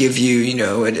they would give you,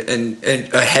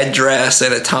 a headdress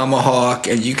and a tomahawk,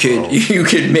 and you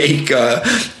could make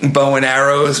bow and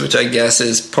arrows, which I guess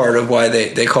is part of why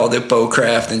they called it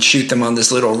Bowcraft, and shoot them on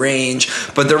this little range.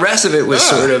 But the rest of it was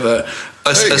sort of a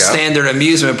standard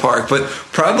amusement park. But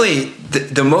probably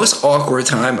the most awkward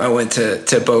time I went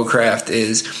to Bowcraft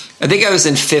is, I think I was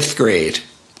in 5th grade.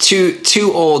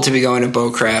 Too old to be going to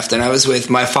Bowcraft, and I was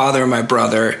with my father and my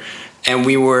brother, and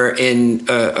we were in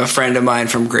a friend of mine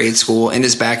from grade school in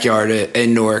his backyard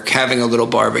in Newark having a little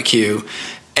barbecue,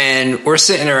 and we're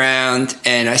sitting around,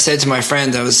 and I said to my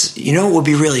friend, what would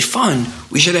be really fun?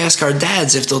 We should ask our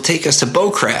dads if they'll take us to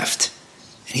Bowcraft.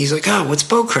 And he's like, "Oh, what's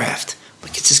Bowcraft?"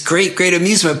 Like, it's this great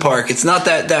amusement park. It's not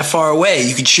that far away.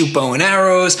 You can shoot bow and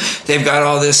arrows. They've got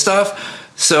all this stuff.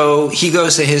 So he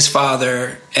goes to his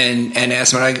father and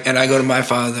asks him, and I go to my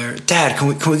father, "Dad, can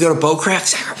we go to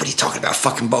Bowcraft?" He's like, "What are you talking about,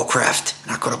 fucking Bowcraft?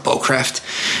 Not go to Bowcraft."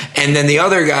 And then the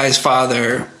other guy's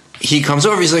father he comes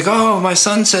over. He's like, "Oh, my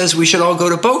son says we should all go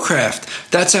to Beaucraft.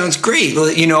 That sounds great.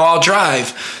 You know, I'll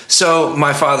drive." So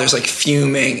my father's like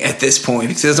fuming at this point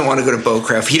because he doesn't want to go to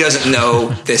Beaucraft. He doesn't know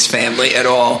this family at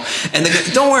all. And they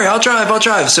go, "Don't worry, I'll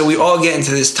drive." So we all get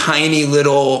into this tiny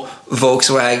little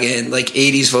Volkswagen, like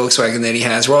 80s Volkswagen that he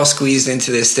has. We're all squeezed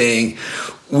into this thing.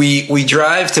 We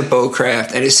drive to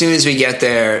Beaucraft, and as soon as we get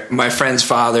there, my friend's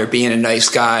father, being a nice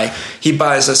guy, he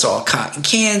buys us all cotton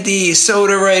candy,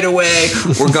 soda right away.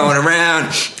 We're going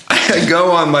around. I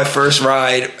go on my first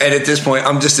ride, and at this point,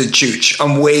 I'm just a chooch.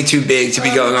 I'm way too big to be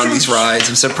going on these rides.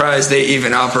 I'm surprised they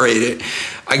even operate it.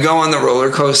 I go on the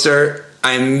roller coaster.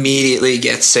 I immediately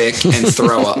get sick and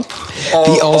throw up.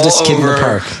 The oldest kid in the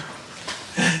park.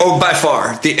 Oh, by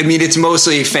far. It's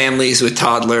mostly families with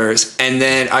toddlers. And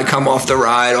then I come off the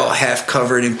ride all half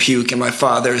covered in puke, and my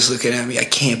father is looking at me. I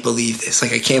can't believe this.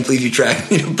 Like, I can't believe you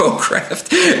dragged me to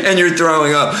Beaucraft and you're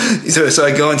throwing up. So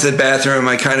I go into the bathroom.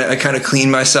 I kind of clean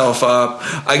myself up.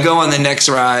 I go on the next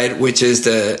ride, which is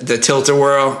the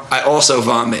Tilt-A-Whirl. I also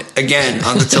vomit again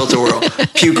on the Tilt-A-Whirl.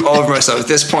 Puke all over myself. At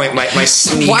this point, my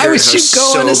sneakers Why would you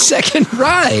go on a soaked. second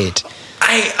ride?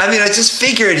 I just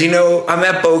figured, I'm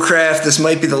at Beaucraft. This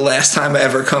might be the last time I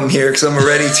ever come here because I'm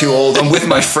already too old. I'm with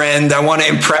my friend. I want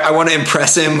to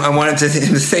impress him. I want him to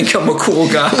think I'm a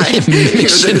cool guy.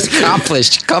 Mission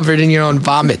accomplished. Covered in your own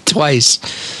vomit twice.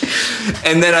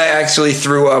 And then I actually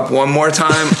threw up one more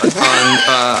time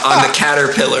on the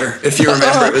Caterpillar. If you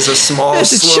remember, it was a small,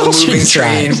 slow-moving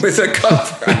train with a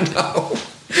cover. I know.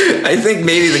 I think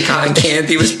maybe the cotton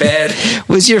candy was bad.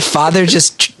 Was your father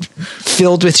just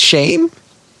filled with shame?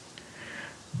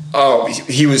 Oh,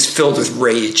 he was filled with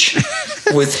rage.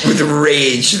 with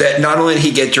rage that not only did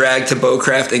he get dragged to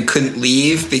Beaucraft and couldn't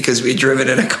leave because we had driven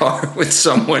in a car with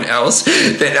someone else,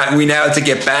 that we now had to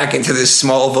get back into this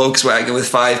small Volkswagen with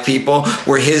 5 people,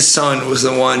 where his son was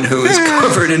the one who was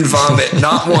covered in vomit,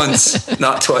 not once,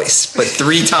 not twice, but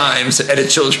 3 times at a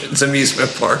children's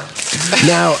amusement park.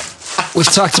 Now,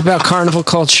 we've talked about carnival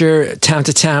culture, town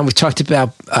to town. We've talked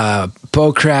about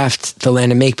Beaucraft, the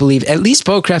land of make-believe. At least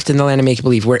Beaucraft and the land of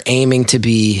make-believe, we're aiming to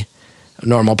be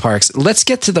normal parks. Let's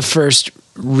get to the first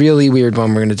really weird one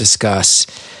we're going to discuss.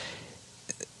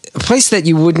 A place that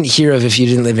you wouldn't hear of if you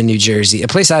didn't live in New Jersey. A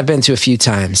place I've been to a few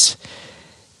times.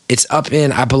 It's up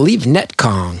in, I believe,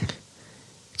 Netcong.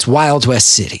 It's Wild West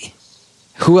City.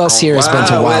 Who else here has been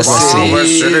to Wild West City?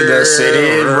 The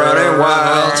city running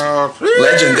wild.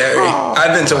 Legendary.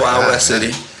 I've been to Wild West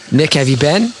City. Nick, have you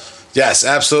been? Yes,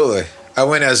 absolutely. I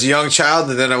went as a young child,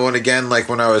 and then I went again like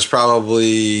when I was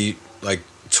probably like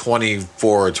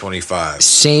 24 or 25.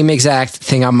 Same exact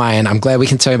thing on my end. I'm glad we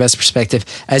can tell you best perspective.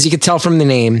 As you can tell from the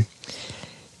name,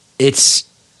 it's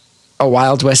a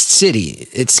Wild West City.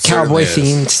 It's cowboy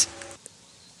themed.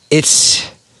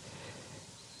 It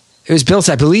was built,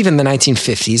 I believe, in the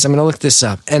 1950s. I'm going to look this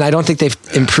up. And I don't think they've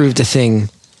improved a thing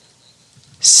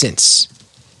since.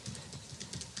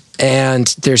 And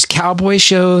there's cowboy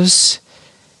shows.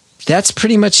 That's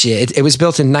pretty much it. It was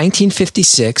built in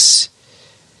 1956.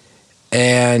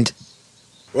 And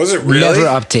was it really? Never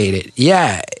updated.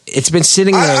 Yeah. It's been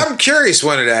sitting there. I'm curious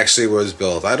when it actually was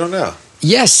built. I don't know.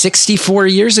 Yeah, 64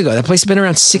 years ago. That place has been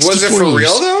around 64 years. Was it for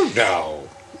real, though? No.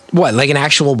 What, like an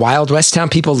actual Wild West town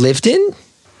people lived in?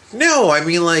 No, I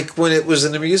mean like when it was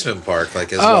an amusement park,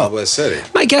 like as Wild West City.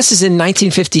 My guess is in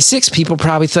 1956, people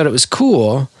probably thought it was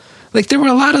cool. Like there were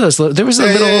a lot of those. There was a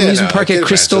little amusement park at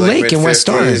Crystal Lake in West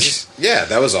Orange. Yeah,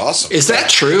 that was awesome. Is that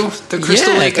true? The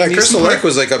Crystal Lake. Yeah, Crystal Lake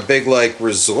was like a big like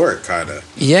resort kind of.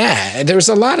 Yeah, there was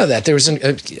a lot of that. There was,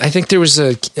 I think there was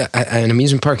an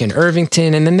amusement park in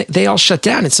Irvington, and then they all shut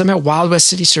down. And somehow Wild West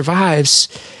City survives.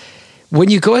 When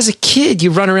you go as a kid,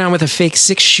 you run around with a fake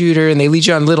 6-shooter and they lead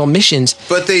you on little missions.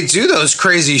 But they do those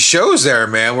crazy shows there,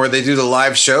 man, where they do the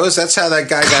live shows. That's how that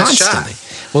guy got shot.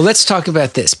 Well, let's talk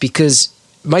about this because,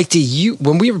 Mike D,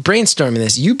 when we were brainstorming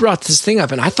this, you brought this thing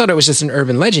up and I thought it was just an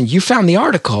urban legend. You found the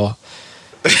article.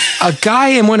 A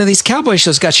guy in one of these cowboy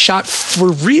shows got shot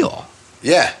for real.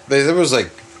 Yeah. There was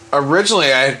like,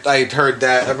 originally I heard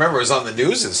that, I remember it was on the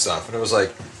news and stuff, and it was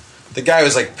like, the guy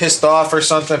was like pissed off or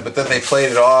something, but then they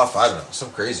played it off. I don't know, some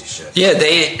crazy shit. Yeah,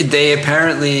 they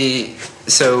apparently,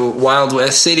 so Wild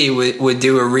West City would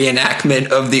do a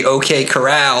reenactment of the OK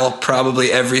Corral probably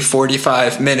every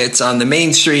 45 minutes on the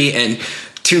main street, and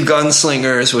two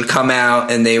gunslingers would come out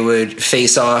and they would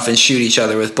face off and shoot each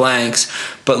other with blanks.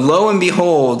 But lo and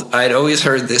behold, I'd always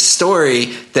heard this story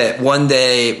that one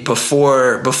day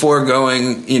before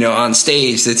going, on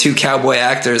stage, the two cowboy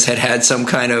actors had some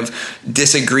kind of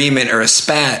disagreement or a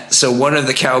spat. So one of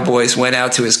the cowboys went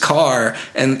out to his car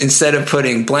and instead of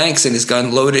putting blanks in his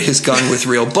gun, loaded his gun with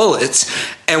real bullets.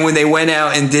 And when they went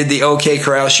out and did the OK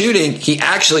Corral shooting, he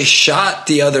actually shot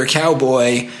the other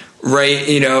cowboy, right,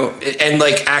 and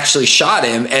actually shot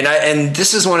him. And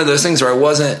this is one of those things where I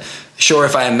wasn't sure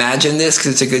if I imagined this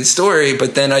because it's a good story,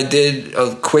 but then I did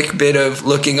a quick bit of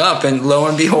looking up, and lo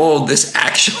and behold, this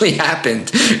actually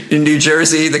happened in New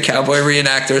Jersey. The cowboy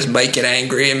reenactors might get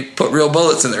angry and put real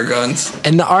bullets in their guns.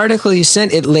 And the article you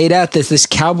sent, it laid out that this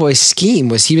cowboy scheme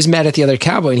was he was mad at the other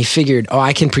cowboy, and he figured,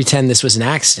 I can pretend this was an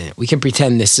accident. We can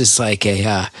pretend this is like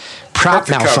a prop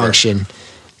malfunction.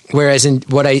 Whereas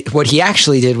what he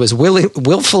actually did was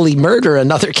willfully murder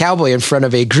another cowboy in front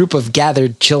of a group of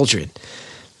gathered children.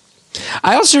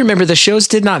 I also remember the shows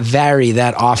did not vary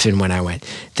that often when I went.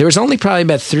 There was only probably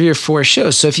about 3 or 4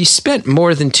 shows. So if you spent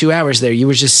more than 2 hours there, you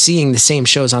were just seeing the same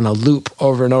shows on a loop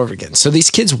over and over again. So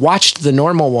these kids watched the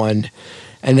normal one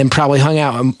and then probably hung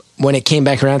out. And when it came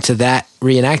back around to that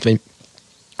reenactment,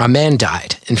 a man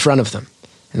died in front of them.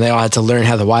 And they all had to learn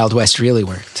how the Wild West really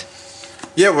worked.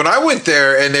 Yeah, when I went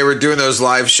there and they were doing those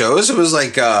live shows, it was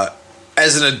like...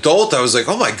 as an adult, I was like,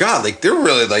 oh my God, they're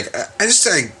really I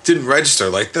didn't register.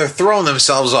 They're throwing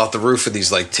themselves off the roof of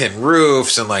these tin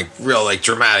roofs and real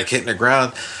dramatic hitting the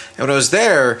ground. And when I was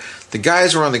there, the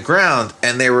guys were on the ground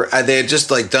and they had just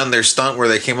done their stunt where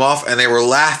they came off and they were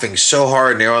laughing so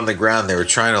hard and they were on the ground. They were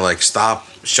trying to stop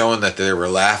showing that they were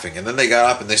laughing. And then they got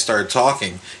up and they started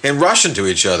talking in Russian to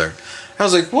each other. I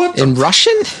was like, what? In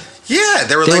Russian? Yeah,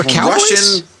 they were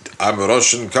Russian. I'm a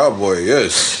Russian cowboy,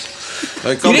 yes.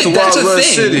 I come to Wild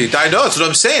West City. I know, that's what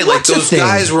I'm saying. Those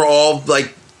guys were all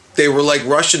they were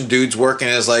Russian dudes working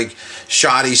as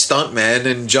shoddy stuntmen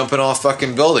and jumping off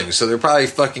fucking buildings. So they're probably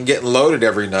fucking getting loaded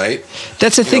every night.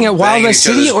 That's the thing at Wild West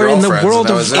City or in the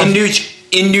world of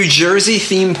in New Jersey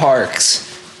theme parks.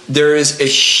 There is a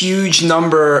huge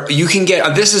number. You can get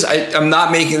I'm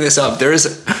not making this up.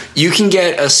 You can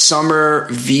get a summer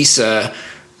visa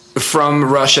from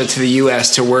Russia to the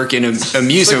U.S. to work in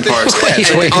amusement parks.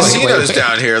 Casinos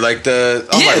down here,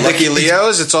 Lucky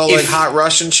Leo's. It's all hot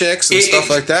Russian chicks and stuff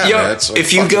like that.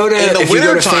 If you go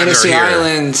to Fantasy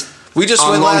Island, we just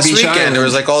went last weekend. There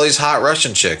was all these hot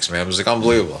Russian chicks, man. It was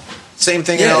unbelievable. Same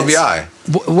thing in LBI.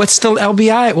 What's the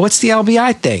LBI? What's the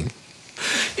LBI thing?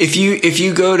 If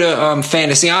you go to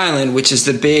Fantasy Island, which is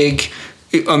the big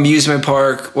amusement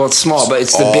park, well, it's small, but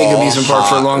it's the big amusement park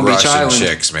for Long Beach Island.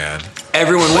 Chicks, man.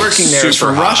 Everyone working there is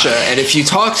from Russia, and if you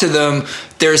talk to them,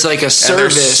 there's a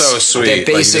service so sweet. That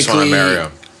basically, you just want to marry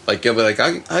them. You'll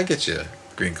be I'll get you a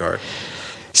green card.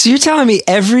 So you're telling me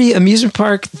every amusement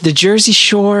park, the Jersey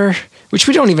Shore, which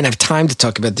we don't even have time to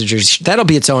talk about the Jersey. That'll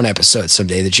be its own episode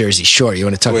someday. The Jersey Shore. You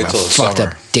want to talk about fucked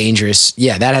up, dangerous?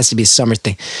 Yeah, that has to be a summer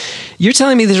thing. You're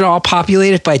telling me they're all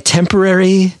populated by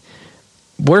temporary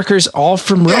workers, all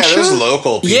from Russia? Yeah, there's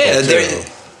local people too.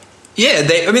 Yeah,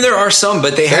 there are some,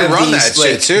 but they run these, that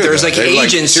shit too. There's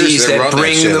agencies that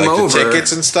bring them over. The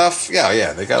tickets and stuff.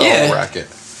 Yeah, they got a whole racket.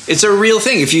 It's a real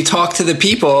thing. If you talk to the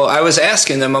people, I was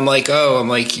asking them,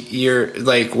 you're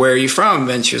where are you from?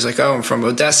 And she was like, oh, I'm from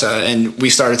Odessa. And we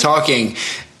started talking,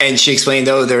 and she explained,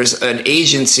 there's an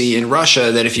agency in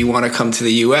Russia that if you want to come to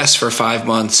the U.S. for 5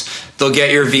 months, they'll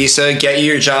get your visa, get you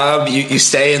your job, you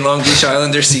stay in Long Beach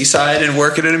Island or Seaside and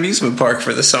work at an amusement park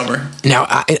for the summer. Now,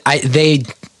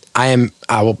 I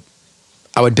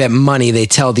would bet money they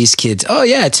tell these kids, oh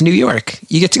yeah, it's New York.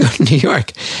 You get to go to New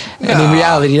York. And in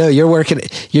reality,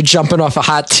 you're jumping off a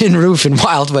hot tin roof in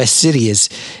Wild West City is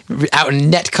out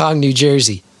in Netcong, New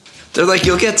Jersey. They're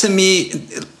you'll get to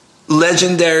meet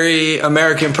legendary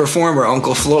American performer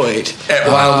Uncle Floyd at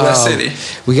Wild West City.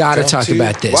 We got to talk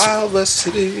about this. Wild West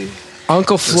City.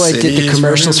 Uncle Floyd did the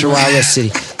commercials for Wild West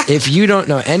City. If you don't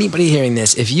know, anybody hearing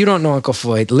this, if you don't know Uncle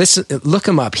Floyd, look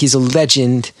him up. He's a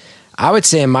legend. I would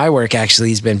say in my work, actually,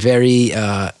 he's been very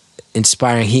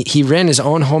inspiring. He ran his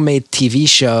own homemade TV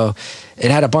show.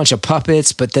 It had a bunch of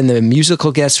puppets, but then the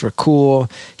musical guests were cool.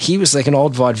 He was like an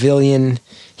old vaudevillian.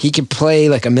 He could play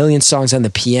a million songs on the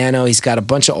piano. He's got a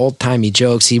bunch of old-timey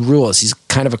jokes. He rules. He's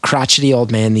kind of a crotchety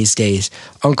old man these days.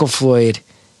 Uncle Floyd,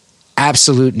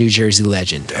 absolute New Jersey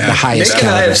legend of the highest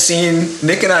caliber.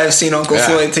 Nick and I have seen Uncle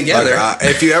Floyd together.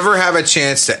 If you ever have a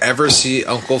chance to ever see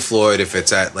Uncle Floyd, if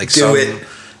it's at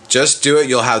just do it.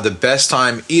 You'll have the best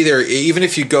time. Even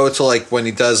if you go to when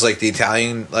he does the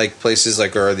Italian places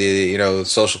or the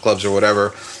social clubs or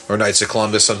whatever, or Knights of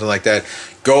Columbus, something like that.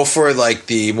 go for like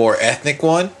the more ethnic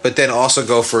one, but then also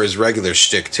go for his regular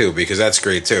shtick too, because that's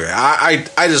great too. I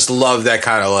just love that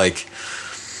kind of like,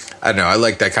 I don't know, I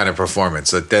like that kind of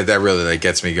performance. That really like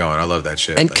gets me going. I love that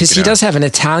shit. And because he does have an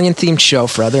Italian themed show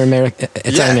for other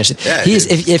Italian nations.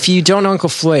 If you don't know Uncle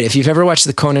Floyd, if you've ever watched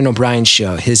the Conan O'Brien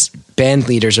show, his band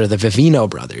leaders are the Vivino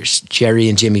brothers, Jerry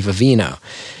and Jimmy Vivino.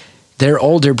 Their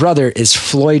older brother is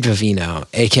Floyd Vivino,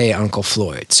 aka Uncle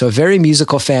Floyd. So a very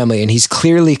musical family, and he's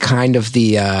clearly kind of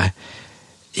the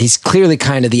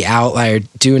outlier,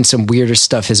 doing some weirder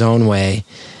stuff his own way.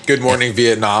 Good Morning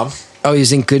Vietnam. Oh, he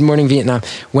was in Good Morning Vietnam.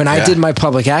 When I did my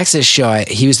public access show,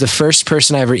 he was the first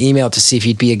person I ever emailed to see if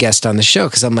he'd be a guest on the show,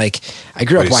 because I'm like, I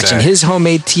grew up watching his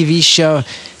homemade TV show.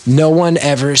 No one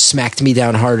ever smacked me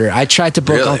down harder. I tried to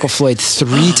book Uncle Floyd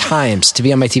 3 times to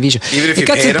be on my TV show. Even if you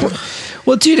paid him?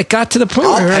 Well, dude, it got to the point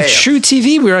where we were on True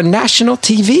TV. We were on national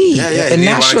TV. Yeah. A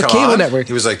national cable network.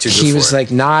 He was like, he was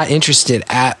like not interested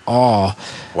at all.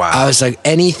 Wow. I was like,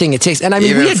 anything it takes. And I mean,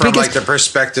 even we had from big like the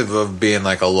perspective of being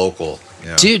like a local. You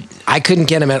know. Dude, I couldn't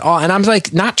get him at all. And I'm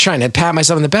like, not trying to pat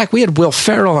myself on the back. We had Will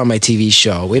Ferrell on my TV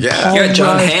show. We had Paul you had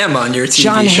John Rudd, Hamm on your TV show.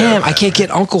 John Hamm. I can't get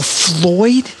Uncle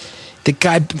Floyd. The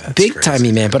guy, big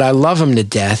timey man, but I love him to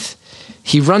death.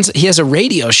 He has a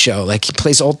radio show. Like, he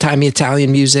plays old timey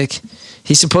Italian music.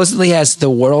 He supposedly has the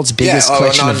world's biggest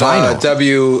collection of vinyl.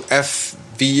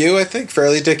 WFVU, I think,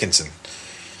 Fairleigh Dickinson.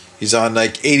 He's on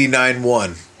like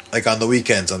 89.1, like on the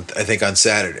weekends, I think on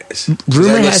Saturdays.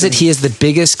 Rumor has it he has the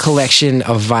biggest collection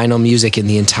of vinyl music in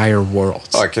the entire world.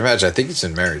 Oh, I can imagine. I think he's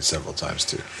been married several times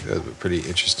too. That was pretty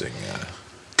interesting.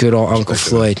 Good old Uncle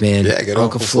Floyd, man. Yeah, good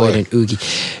Uncle Floyd and Oogie.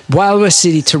 Wild West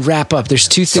City, to wrap up, there's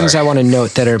 2 things I want to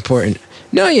note that are important.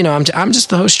 No, I'm just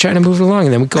the host trying to move it along,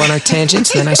 and then we go on our tangents,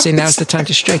 and then I say now's the time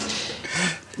to strike.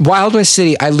 Wild West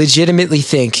City, I legitimately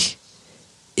think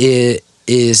it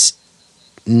is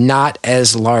not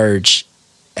as large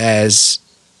as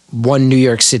one New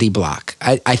York City block.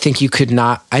 I think you could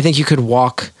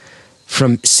walk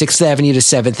from 6th Avenue to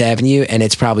 7th Avenue, and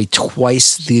it's probably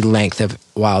twice the length of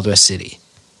Wild West City.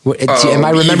 Am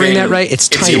I remembering that right? It's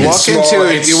tiny. It's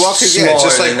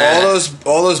just like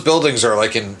all those buildings are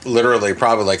like in literally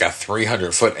probably like a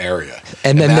 300-foot area,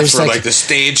 and then that's there's where like the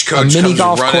stagecoach a mini comes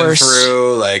golf running course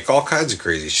through, like all kinds of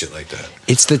crazy shit like that.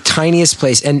 It's the tiniest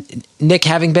place. And Nick,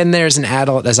 having been there as an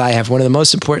adult as I have, one of the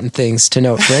most important things to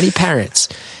note for any parents,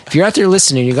 if you're out there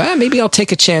listening, you go, maybe I'll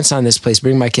take a chance on this place,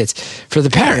 bring my kids. For the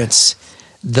parents,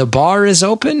 the bar is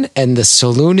open and the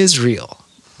saloon is real.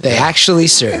 They actually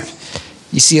serve.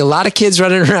 You see a lot of kids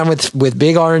running around with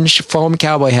big orange foam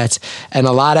cowboy hats, and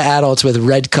a lot of adults with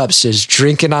red cups just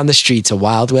drinking on the streets of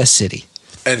Wild West City.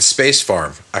 And Space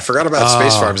Farm. I forgot about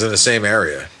Space Farms in the same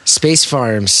area. Space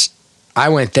Farms. I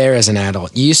went there as an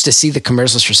adult. You used to see the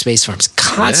commercials for Space Farms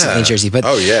constantly in Jersey, but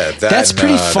that's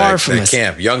pretty far from us.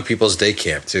 Camp, Young People's Day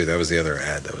Camp too. That was the other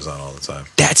ad that was on all the time.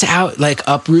 That's out like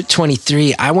up Route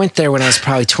 23. I went there when I was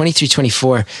probably 23,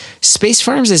 24. Space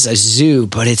Farms is a zoo,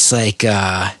 but it's like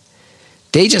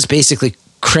they just basically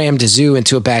crammed a zoo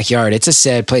into a backyard. It's a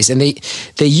sad place. And they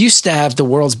used to have the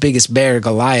world's biggest bear,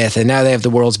 Goliath, and now they have the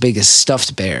world's biggest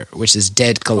stuffed bear, which is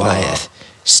dead Goliath.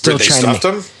 Still trying to stuffed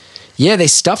him? Yeah, they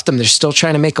stuffed him. They're still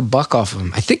trying to make a buck off of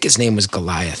him. I think his name was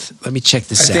Goliath. Let me check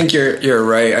this out. I think you're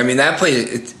right. I mean, that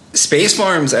place, Space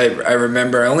Farms, I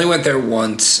remember. I only went there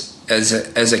once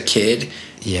as a kid.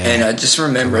 Yeah. And I just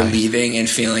remember leaving and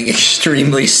feeling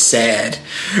extremely sad.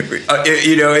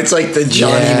 It's like the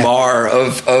Johnny Marr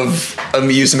of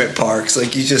amusement parks.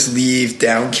 Like, you just leave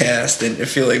downcast and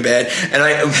feeling bad. And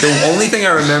the only thing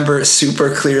I remember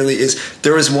super clearly is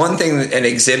there was one thing, an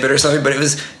exhibit or something, but it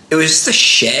was just a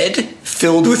shed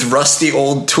filled with rusty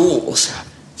old tools.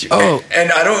 Oh,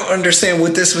 and I don't understand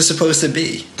what this was supposed to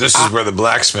be. This is where the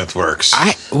blacksmith works.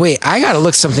 I got to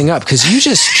look something up, because you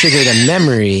just triggered a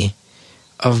memory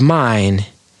of mine.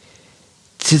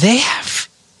 Do they have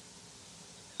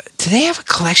a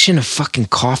collection of fucking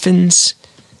coffins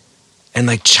and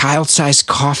like child-sized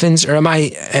coffins, or am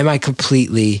I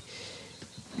completely?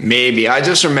 Maybe. I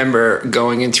just remember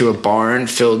going into a barn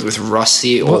filled with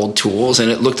rusty old tools, and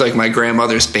it looked like my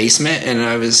grandmother's basement, and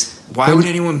I was, why would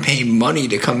anyone pay money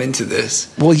to come into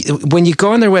this? Well, when you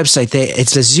go on their website,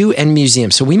 it's a zoo and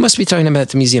museum. So we must be talking about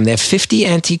the museum. They have 50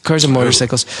 antique cars and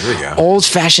motorcycles,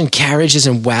 old-fashioned carriages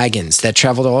and wagons that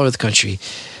traveled all over the country,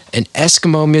 an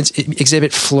Eskimo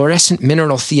exhibit, fluorescent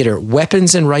mineral theater,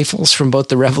 weapons and rifles from both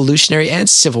the Revolutionary and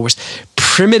Civil Wars,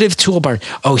 primitive tool barn.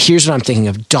 Oh, here's what I'm thinking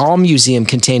of. Doll museum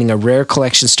containing a rare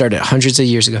collection started hundreds of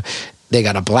years ago. They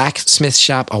got a blacksmith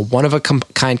shop, a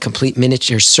one-of-a-kind complete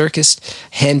miniature circus,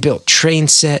 hand-built train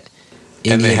set.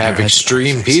 And they have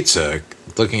extreme pizza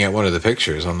looking at one of the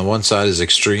pictures. On the one side is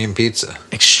Extreme Pizza.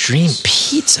 Extreme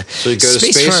Pizza. So you go to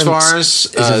Space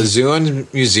Farms Zoo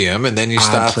and Museum, and then you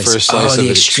stop for a slice of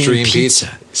Extreme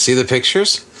Pizza. See the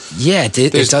pictures? Yeah, it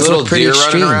There's does little look pretty deer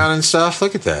extreme. running around and stuff.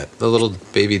 Look at that. The little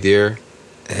baby deer.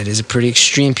 That is a pretty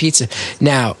extreme pizza.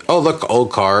 Now, oh, look,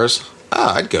 old cars.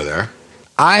 Oh, I'd go there.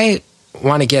 I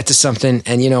want to get to something,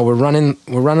 and we're running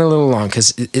a little long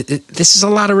because this is a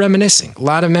lot of reminiscing, a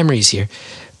lot of memories here.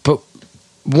 But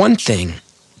one thing,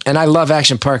 and I love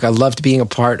Action Park. I loved being a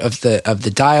part of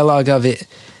the dialogue of it.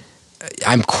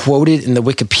 I'm quoted in the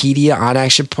Wikipedia on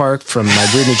Action Park from my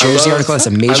Weird New Jersey article. That's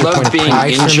a major point of pride for me.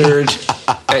 being injured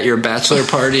at your bachelor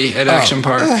party at Action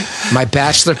Park. My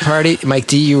bachelor party, Mike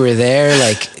D, you were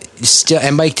there,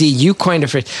 and Mike D, you coined a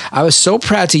phrase. I was so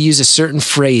proud to use a certain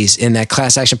phrase in that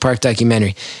Class Action Park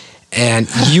documentary, and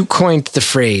you coined the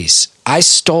phrase. I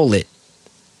stole it.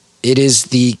 It is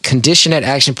the condition at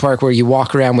Action Park where you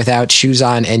walk around without shoes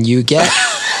on and you get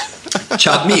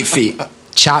chopped meat feet.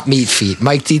 Chopped meat feet.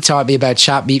 Mike D taught me about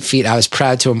chopped meat feet. I was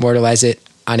proud to immortalize it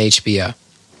on HBO.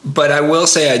 But I will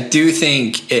say, I do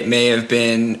think it may have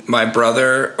been my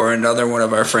brother or another one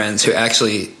of our friends who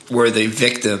actually were the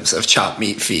victims of chopped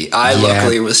meat feet. I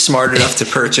luckily was smart enough to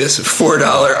purchase $4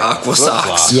 Aqua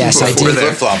socks. Yes, I did.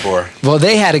 Flip-flop. Well,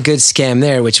 they had a good scam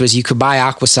there, which was you could buy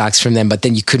Aqua socks from them, but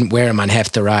then you couldn't wear them on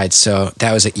half the ride. So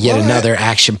that was yet another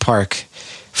Action Park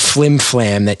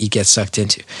flim-flam that you get sucked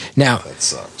into. Now, that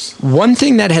sucks. One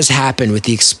thing that has happened with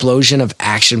the explosion of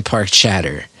Action Park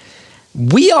chatter,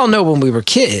 we all know when we were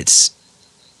kids,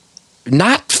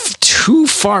 not too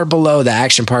far below the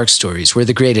Action Park stories were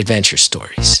the Great Adventure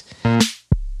stories.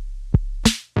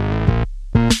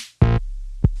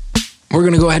 We're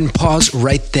going to go ahead and pause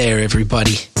right there,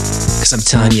 everybody, because I'm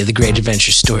telling you, the Great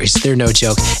Adventure stories, they're no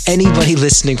joke. Anybody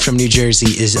listening from New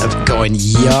Jersey is going,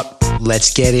 yup,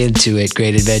 let's get into it.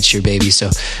 Great Adventure, baby. So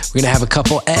we're going to have a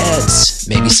couple ads.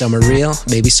 Maybe some are real,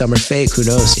 maybe some are fake. Who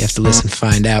knows? You have to listen to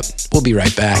find out. We'll be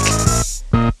right back.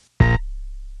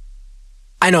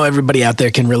 I know everybody out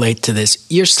there can relate to this.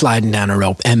 You're sliding down a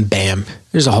rope and bam,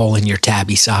 there's a hole in your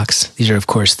tabby socks. These are, of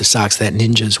course, the socks that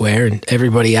ninjas wear, and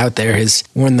everybody out there has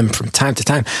worn them from time to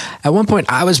time. At one point,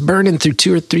 I was burning through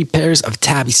 2 or 3 pairs of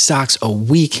tabby socks a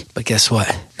week, but guess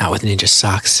what? Not with Ninja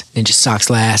socks. Ninja socks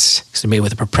last because they're made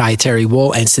with a proprietary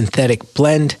wool and synthetic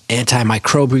blend,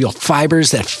 antimicrobial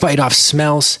fibers that fight off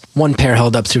smells. One pair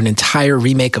held up through an entire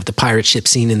remake of the pirate ship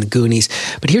scene in the Goonies.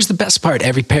 But here's the best part.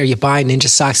 Every pair you buy, Ninja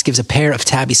Socks gives a pair of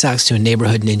tabby socks to a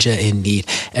neighborhood ninja in need.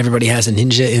 Everybody has a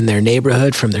ninja in their neighborhood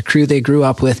from their crew they grew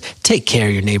up with. Take care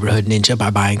of your neighborhood ninja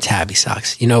by buying tabby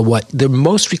socks. You know what the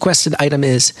most requested item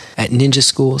is at ninja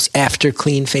schools after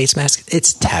clean face masks?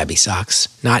 It's tabby socks.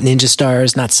 Not ninja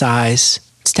stars, not size.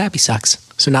 It's tabby socks.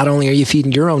 So not only are you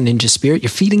feeding your own ninja spirit, you're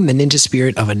feeding the ninja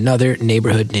spirit of another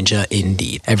neighborhood ninja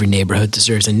indeed. Every neighborhood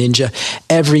deserves a ninja.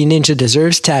 Every ninja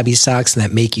deserves tabby socks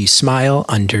that make you smile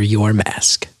under your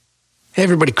mask. Hey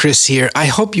everybody, Chris here. I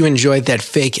hope you enjoyed that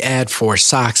fake ad for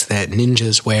socks that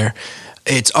ninjas wear.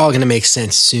 It's all going to make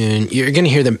sense soon. You're going to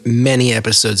hear the many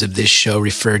episodes of this show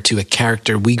refer to a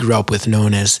character we grew up with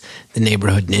known as the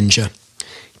neighborhood ninja.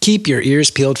 Keep your ears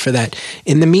peeled for that.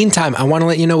 In the meantime, I want to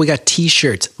let you know we got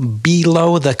t-shirts.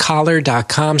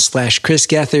 belowthecollar.com/Chris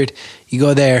Gethard. You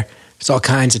go there. There's all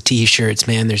kinds of t-shirts,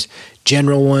 man. There's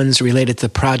general ones related to the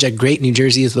project. Great New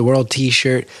Jersey is the World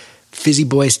t-shirt. Fizzy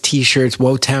Boys t-shirts,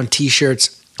 Wotown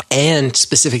t-shirts. And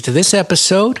specific to this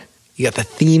episode, you got the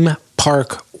Theme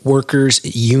Park Workers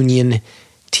Union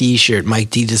t-shirt. Mike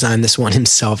D designed this one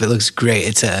himself. It looks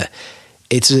great.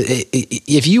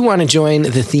 If you want to join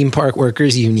the Theme Park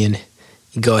Workers Union,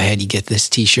 you go ahead, you get this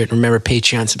t-shirt. Remember,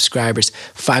 Patreon subscribers,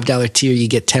 $5 tier, you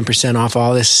get 10% off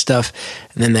all this stuff.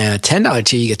 And then the $10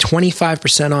 tier, you get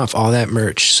 25% off all that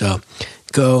merch. So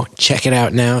go check it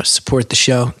out now. Support the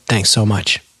show. Thanks so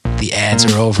much. The ads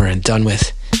are over and done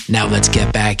with. Now let's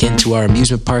get back into our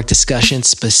amusement park discussion.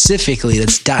 Specifically,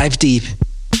 let's dive deep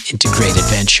into Great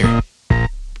Adventure.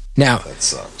 Now, that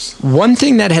sucks. One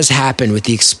thing that has happened with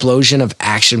the explosion of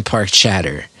Action Park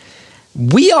chatter,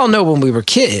 we all know when we were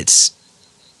kids,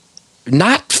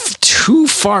 not too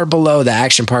far below the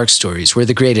Action Park stories were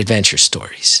the Great Adventure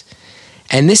stories.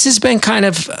 And this has been kind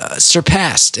of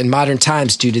surpassed in modern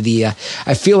times due to the,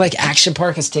 I feel like Action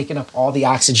Park has taken up all the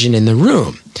oxygen in the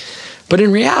room. But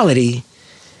in reality,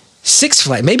 Six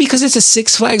Flags, maybe because it's a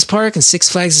Six Flags park and Six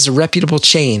Flags is a reputable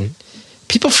chain,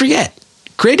 people forget.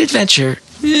 Great Adventure,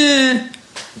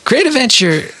 Great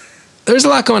Adventure, there's a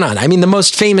lot going on. I mean, the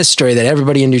most famous story that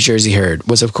everybody in New Jersey heard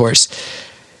was, of course,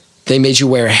 they made you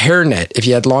wear a hairnet if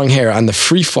you had long hair on the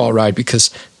free fall ride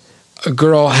because a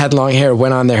girl had long hair,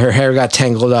 went on there, her hair got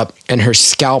tangled up, and her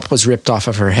scalp was ripped off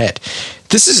of her head.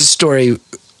 This is a story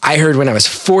I heard when I was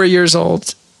 4 years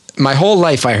old. My whole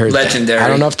life I heard Legendary. that. I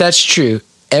don't know if that's true.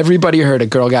 Everybody heard a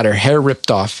girl got her hair ripped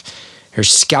off. Her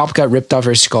scalp got ripped off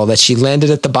her skull, that she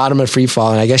landed at the bottom of free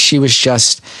fall, and I guess she was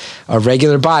just a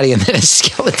regular body and then a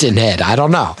skeleton head. I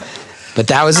don't know. But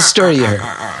that was a story you heard.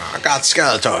 I got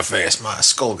Skeletor face. My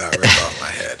skull got ripped off my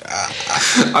head.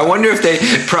 I wonder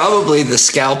if probably the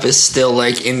scalp is still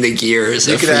like in the gears.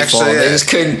 You of could free actually, fall. They just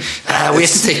couldn't. We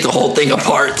have to take the whole thing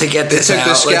apart to get this They took out.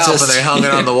 the scalp and they hung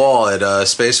it on the wall at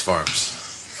Space Farms.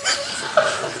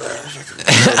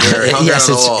 Yes,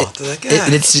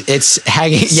 it's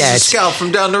hanging. This Yeah, is a it's scalp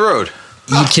from down the road.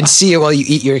 You can see it while you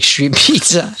eat your extreme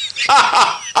pizza.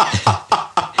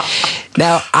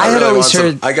 Now, I had always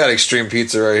heard. I got extreme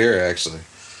pizza right here, actually.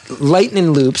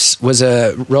 Lightning Loops was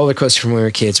a roller coaster from when we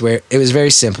were kids where it was very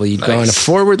simple. You'd go in a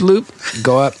forward loop,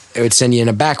 go up, it would send you in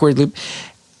a backward loop.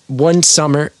 One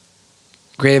summer,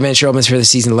 Great Adventure opens for the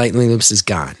season, Lightning Loops is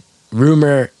gone.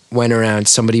 Rumor went around,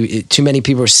 too many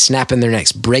people were snapping their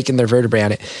necks, breaking their vertebrae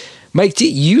on it. Mike D,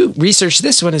 you researched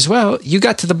this one as well. You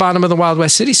got to the bottom of the Wild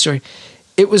West City story.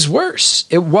 It was worse.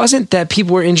 It wasn't that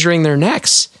people were injuring their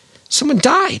necks. Someone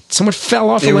died. Someone fell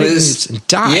off a Lightning Loops and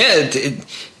died. Yeah,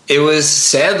 it was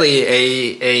sadly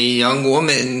a young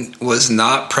woman was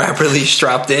not properly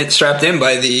strapped in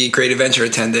by the Great Adventure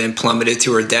attendant and plummeted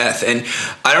to her death. And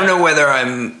I don't know whether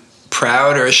I'm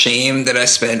proud or ashamed that I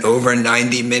spent over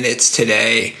 90 minutes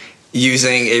today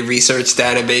using a research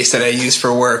database that I use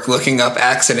for work, looking up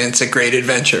accidents at Great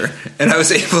Adventure. And I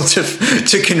was able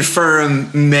to confirm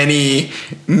many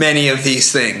of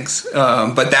these things.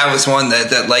 But that was one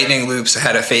that Lightning Loops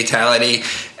had a fatality,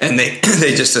 and they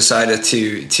just decided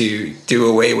to do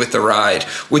away with the ride,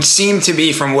 which seemed to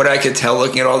be, from what I could tell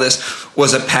looking at all this,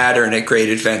 was a pattern at Great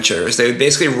Adventures. They would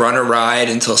basically run a ride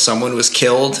until someone was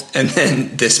killed and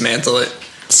then dismantle it.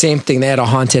 Same thing. They had a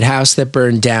haunted house that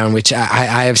burned down, which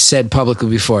I have said publicly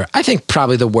before. I think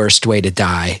probably the worst way to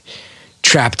die,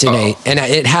 trapped in and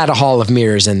it had a hall of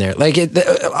mirrors in there. Like,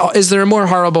 is there a more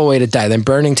horrible way to die than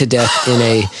burning to death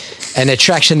in an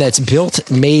attraction that's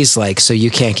built maze-like so you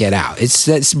can't get out?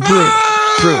 That's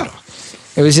brutal.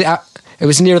 It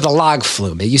was near the log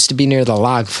flume. It used to be near the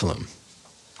log flume.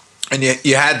 And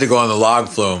you had to go on the log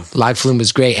flume. Log flume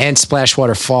was great. And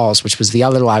Splashwater Falls, which was the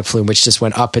other log flume, which just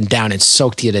went up and down and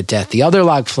soaked you to death. The other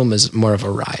log flume is more of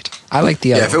a ride. I like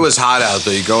the other if it was hot out,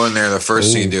 though, you go in there, the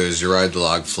first thing you do is you ride the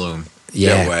log flume,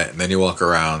 get wet, and then you walk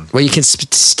around. Well, you can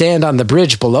stand on the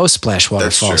bridge below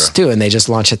Splashwater Falls, too, and they just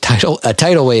launch a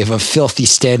tidal wave of filthy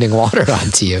standing water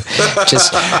onto you.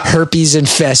 Just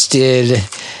herpes-infested,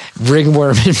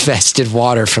 ringworm-infested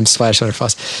water from Splashwater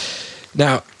Falls.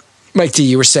 Now, Mike D,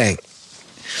 you were saying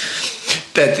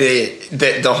that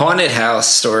the haunted house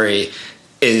story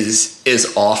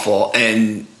is awful,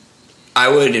 and I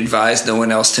would advise no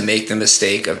one else to make the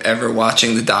mistake of ever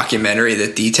watching the documentary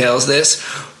that details this.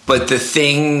 But the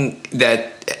thing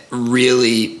that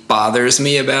really bothers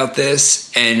me about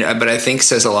this, but I think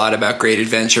says a lot about Great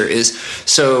Adventure, is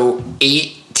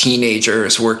 8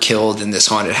 teenagers were killed in this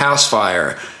haunted house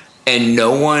fire. And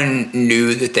no one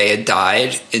knew that they had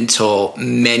died until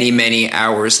many, many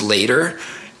hours later,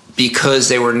 because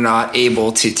they were not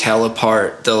able to tell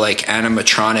apart the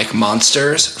animatronic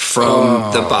monsters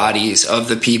from the bodies of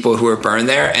the people who were burned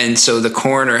there. And so the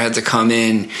coroner had to come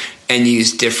in and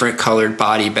use different colored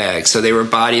body bags. So they were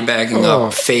body bagging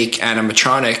up fake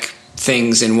animatronic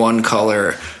things in one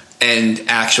color and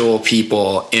actual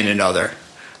people in another.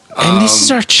 And this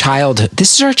is our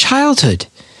childhood.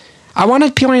 I want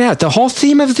to point out the whole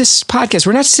theme of this podcast.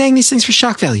 We're not saying these things for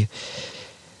shock value.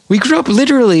 We grew up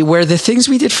literally where the things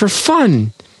we did for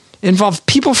fun involved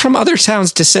people from other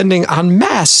towns descending en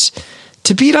masse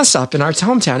to beat us up in our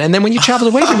hometown. And then when you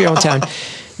traveled away from your hometown,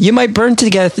 you might burn to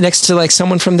death next to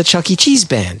someone from the Chuck E. Cheese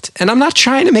band. And I'm not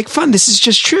trying to make fun. This is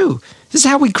just true. This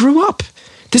is how we grew up.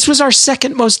 This was our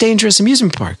second most dangerous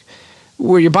amusement park,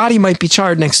 where your body might be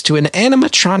charred next to an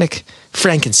animatronic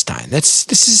Frankenstein. This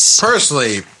is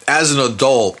personally, as an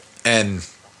adult, and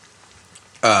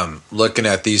looking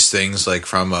at these things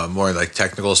from a more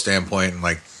technical standpoint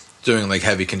and doing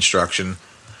heavy construction.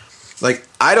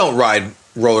 I don't ride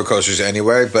roller coasters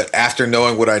anyway, but after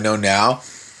knowing what I know now,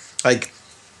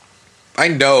 I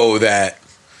know that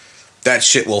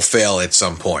shit will fail at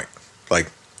some point.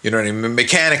 You know what I mean?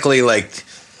 Mechanically,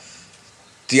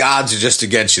 the odds are just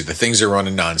against you. The things are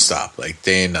running nonstop,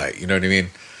 day and night. You know what I mean?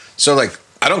 So,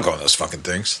 I don't go on those fucking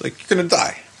things. You're gonna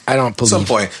die. I don't believe. At some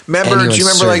point. Do you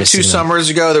remember 2 summers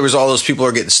ago, there was all those people who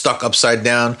are getting stuck upside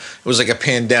down? It was like a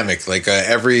pandemic.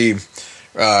 Every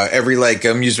every like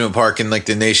amusement park in like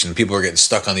the nation, people are getting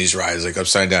stuck on these rides like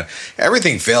upside down.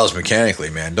 Everything fails mechanically,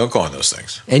 man. Don't go on those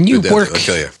things. And you They're work. deadly.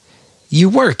 They'll kill you. You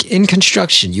work in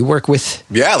construction. You work with.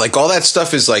 Yeah, like all that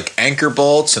stuff is like anchor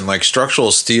bolts and like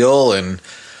structural steel and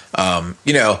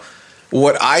you know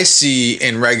what I see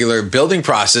in regular building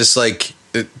process, like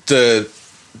the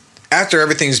after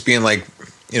everything's being like,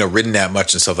 you know, ridden that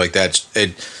much and stuff like that,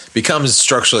 it becomes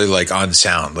structurally like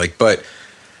unsound. Like, but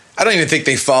I don't even think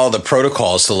they follow the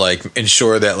protocols to like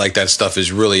ensure that like that stuff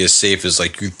is really as safe as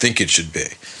like you think it should be.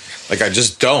 Like I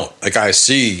just don't. Like I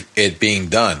see it being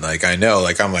done. Like I know.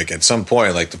 Like I'm like at some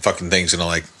point like the fucking thing's gonna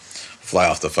like fly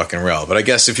off the fucking rail. But I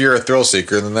guess if you're a thrill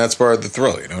seeker, then that's part of the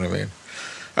thrill. You know what I mean?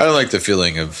 I don't like the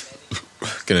feeling of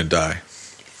gonna die.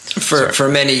 For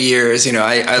many years, you know,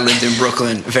 I lived in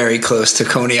Brooklyn, very close to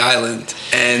Coney Island,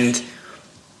 and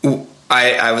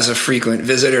I was a frequent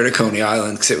visitor to Coney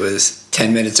Island because it was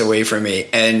 10 minutes away from me.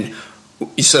 And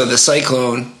so the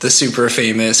Cyclone, the super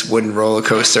famous wooden roller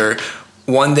coaster,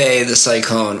 one day the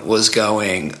Cyclone was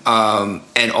going,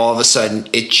 and all of a sudden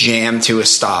it jammed to a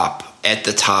stop at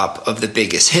the top of the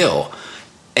biggest hill.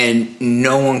 And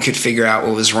no one could figure out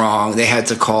what was wrong. They had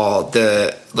to call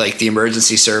the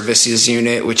emergency services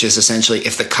unit, which is essentially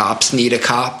if the cops need a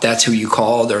cop, that's who you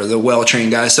called, or the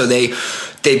well-trained guys. So they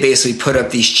basically put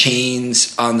up these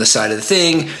chains on the side of the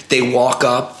thing. They walk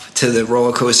up to the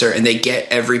roller coaster and they get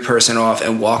every person off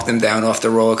and walk them down off the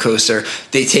roller coaster.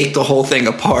 They take the whole thing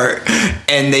apart,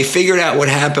 and they figured out what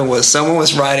happened was someone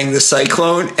was riding the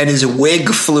Cyclone and his wig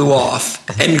flew off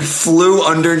and flew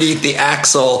underneath the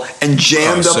axle and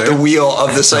jammed up the wheel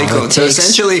of the Cyclone. So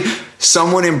essentially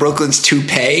someone in Brooklyn's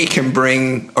toupee can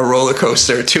bring a roller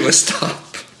coaster to a stop.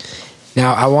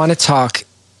 Now I want to talk,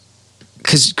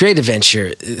 because Great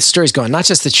Adventure, the story's going, not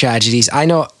just the tragedies. I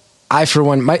know I, for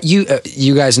one,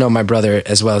 you guys know my brother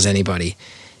as well as anybody.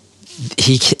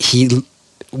 He,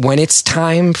 when it's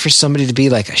time for somebody to be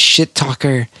like a shit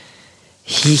talker,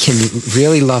 he can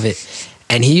really love it.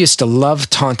 And he used to love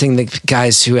taunting the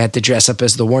guys who had to dress up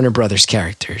as the Warner Brothers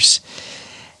characters.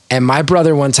 And my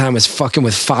brother one time was fucking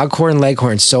with Foghorn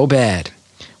Leghorn so bad.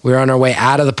 We were on our way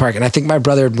out of the park, and I think my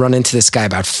brother had run into this guy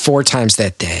about 4 times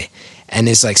that day, and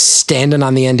is like standing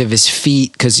on the end of his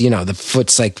feet because, you know, the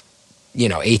foot's like, you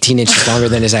know, 18 inches longer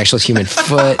than his actual human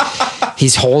foot.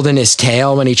 He's holding his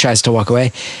tail when he tries to walk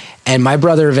away. And my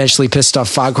brother eventually pissed off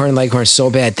Foghorn Leghorn so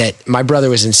bad that my brother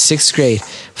was in 6th grade.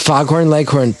 Foghorn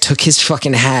Leghorn took his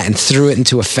fucking hat and threw it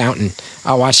into a fountain.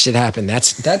 I watched it happen.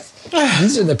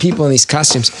 These are the people in these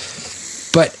costumes.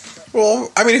 But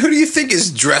well, I mean, who do you think is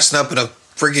dressing up in a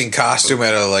freaking costume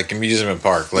at a like amusement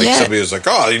park? Like somebody was like,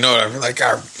 oh, you know what I mean? Like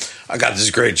I got this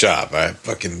great job. I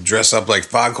fucking dress up like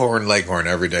Foghorn Leghorn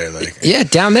every day. Like, yeah,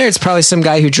 down there it's probably some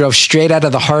guy who drove straight out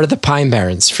of the heart of the Pine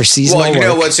Barrens for seasonal work. Well, you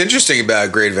know what's interesting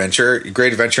about Great Adventure?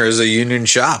 Great Adventure is a union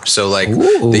shop, so like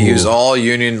they use all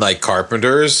union like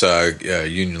carpenters,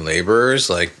 union laborers,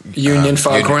 like union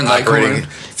Foghorn Leghorn.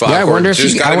 Yeah, I wonder if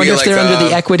they're under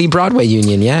the Equity Broadway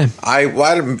Union. Yeah, I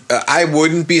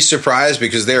wouldn't be surprised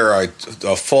because they're a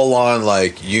full on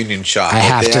like union shop. I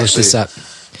have to look this up.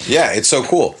 Yeah, it's so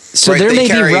cool. So there may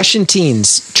be Russian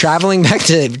teens traveling back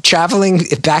to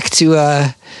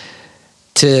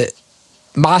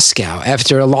Moscow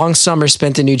after a long summer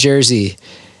spent in New Jersey,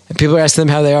 and people are asking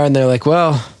them how they are, and they're like,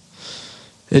 "Well,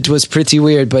 it was pretty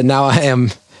weird, but now I am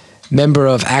member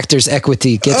of Actors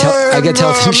Equity. I get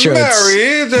health insurance.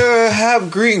 Married,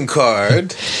 have green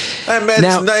card. I met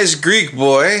a nice Greek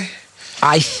boy."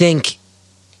 I think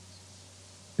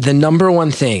the number one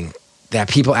thing that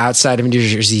people outside of New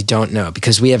Jersey don't know,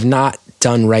 because we have not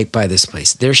done right by this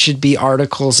place. There should be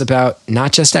articles about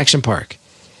not just Action Park,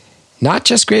 not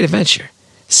just Great Adventure,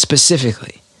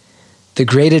 specifically the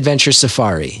Great Adventure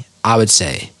Safari, I would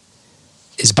say,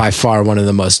 is by far one of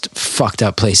the most fucked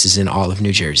up places in all of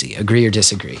New Jersey. Agree or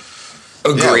disagree?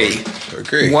 Agree. Yeah,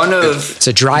 agree. It's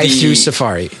a drive-through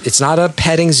safari. It's not a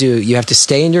petting zoo. You have to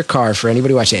stay in your car for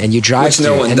anybody watching it, and you drive through.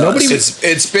 No one does.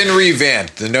 It's been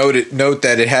revamped. The note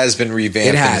that it has been revamped.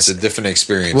 It has. And it's a different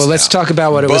experience. Well, let's talk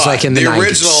about what it was like in the 90s. The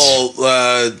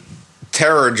original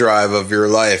terror drive of your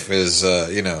life is,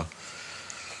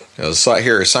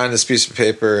 here, sign this piece of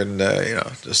paper, and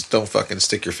just don't fucking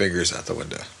stick your fingers out the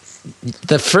window.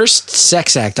 The first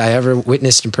sex act I ever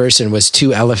witnessed in person was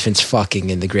 2 elephants fucking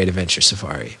in the Great Adventure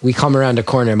Safari. We come around a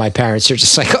corner and my parents are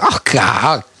just like, oh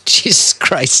God, Jesus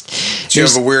Christ. Do you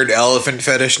have a weird elephant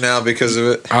fetish now because of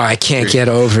it? Oh, I can't get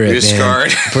over it, You're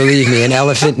scarred. Believe me, an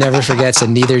elephant never forgets,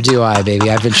 and neither do I,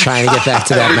 baby. I've been trying to get back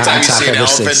to that mountaintop ever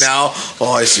since. Now,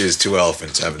 all I see is 2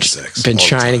 elephants having sex. Been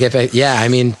trying to get back. Yeah, I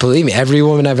mean, believe me, every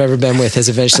woman I've ever been with has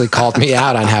eventually called me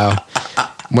out on how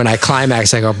When I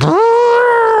climax, I go.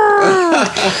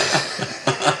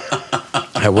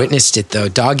 I witnessed it though,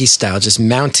 doggy style, just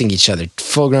mounting each other,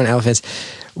 full-grown elephants.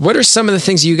 What are some of the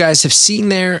things you guys have seen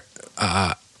there,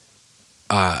 heard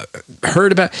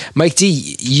about? Mike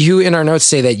D, you in our notes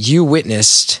say that you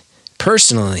witnessed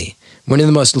personally one of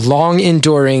the most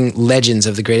long-enduring legends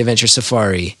of the Great Adventure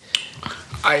Safari.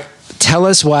 Tell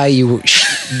us why you were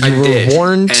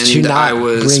warned to not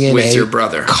bring in with your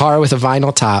brother. Car with a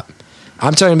vinyl top.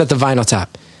 I'm talking about the vinyl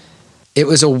top. It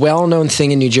was a well-known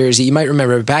thing in New Jersey. You might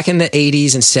remember back in the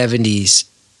 80s and 70s,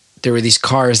 there were these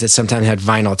cars that sometimes had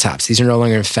vinyl tops. These are no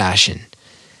longer in fashion,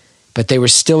 but they were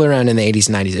still around in the 80s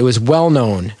and 90s. It was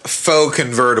well-known. Faux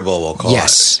convertible, we'll call it.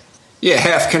 Yes. Yeah,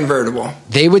 half convertible.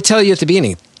 They would tell you at the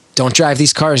beginning, don't drive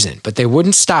these cars in, but they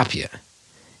wouldn't stop you.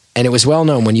 And it was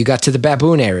well-known when you got to the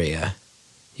Baboon area,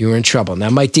 you were in trouble. Now,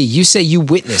 Mike D, you say you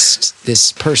witnessed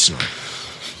this personally.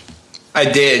 I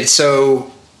did.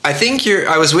 So I think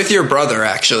I was with your brother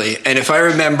actually, and if I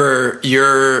remember,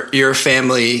 your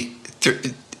family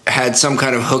had some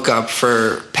kind of hookup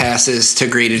for passes to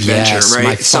Great Adventure, yes, right?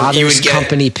 My father's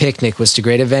company picnic was to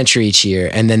Great Adventure each year,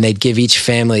 and then they'd give each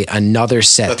family another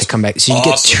set to come back. So you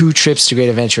get 2 trips to Great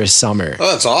Adventure a summer.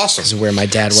 Oh, that's awesome. This is where my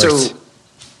dad worked. So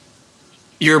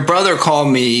your brother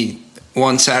called me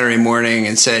one Saturday morning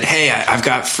and said, "Hey, I've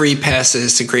got free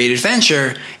passes to Great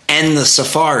Adventure and the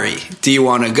Safari. Do you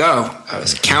want to go?" I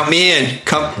was like, "Count me in.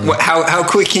 Come. How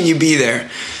quick can you be there?"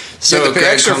 So you had to pay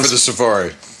extra for the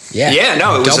Safari. Yeah,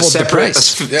 no, it was a separate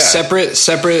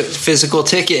separate physical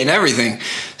ticket and everything.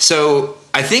 So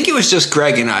I think it was just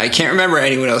Greg and I can't remember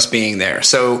anyone else being there.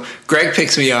 So Greg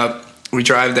picks me up. We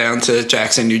drive down to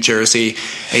Jackson, New Jersey,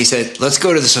 and he said, "Let's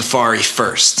go to the Safari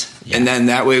first, and then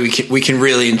that way we can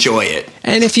really enjoy it."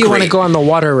 And if you want to go on the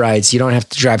water rides, you don't have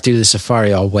to drive through the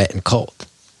Safari all wet and cold.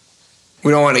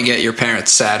 We don't want to get your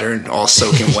parents' Saturn all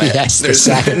soaking wet. Yes, there's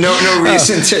no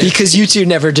reason to. Because you two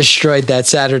never destroyed that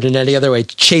Saturn in any other way,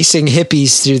 chasing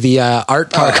hippies through the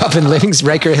art park up in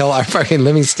Riker Hill Art Park in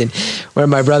Livingston, where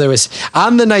my brother was.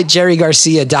 On the night Jerry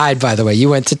Garcia died, by the way, you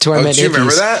went to torment hippies. Do you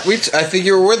remember that? I think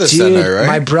you were with us that night, right?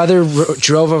 My brother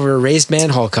drove over a raised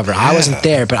manhole cover. I wasn't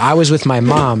there, but I was with my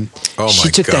mom.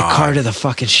 She took that car to the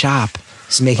fucking shop.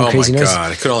 Making crazy noises. Oh my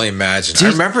God, I could only imagine. Dude,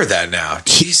 I remember that now.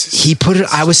 Jesus. He put it,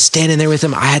 I was standing there with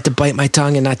him. I had to bite my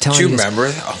tongue and not tell him. Do you remember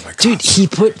that? Oh my God. Dude, he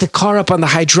put the car up on the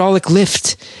hydraulic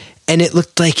lift and it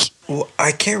looked like. Well,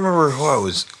 I can't remember who I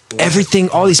was. Everything,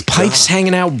 all these pipes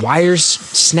hanging out, wires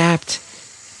snapped.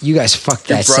 You guys fucked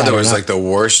that. Your brother was like the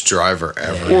worst driver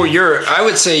ever. Well, I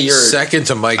would say you're second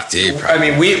to Mike D. I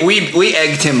mean, we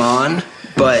egged him on,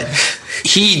 but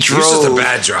he drove. He was just a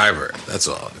bad driver. That's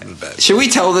all. Should we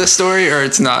tell this story or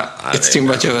it's not? It's too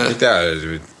much of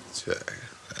a.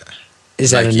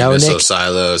 Is that a no, Nick?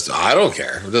 Silos. I don't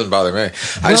care. It doesn't bother me.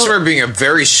 I just remember being a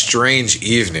very strange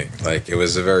evening. Like it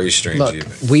was a very strange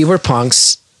evening. We were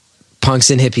punks. Punks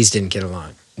and hippies didn't get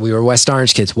along. We were West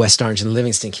Orange kids. West Orange and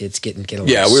Livingston kids didn't get along.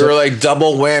 Yeah, we were like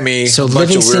double whammy. So a bunch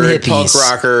Livingston of weird hippies, punk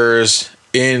rockers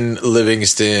in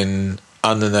Livingston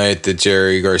on the night that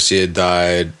Jerry Garcia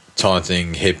died,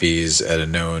 taunting hippies at a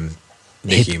known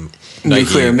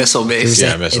nuclear missile base.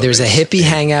 There was a hippie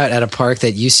hangout at a park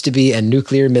that used to be a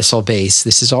nuclear missile base.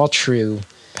 This is all true.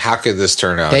 How could this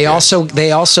turn out? They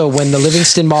also, when the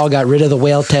Livingston Mall got rid of the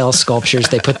whale tail sculptures,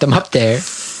 they put them up there.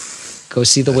 Go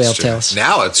see the whale tails.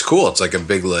 Now it's cool. It's like a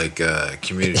big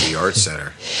community art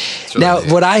center. Now,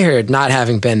 what I heard, not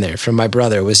having been there, from my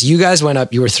brother was you guys went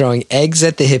up, you were throwing eggs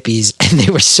at the hippies, and they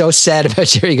were so sad about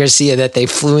Jerry Garcia that they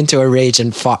flew into a rage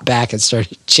and fought back and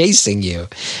started chasing you,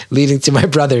 leading to my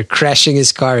brother crashing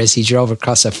his car as he drove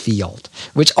across a field,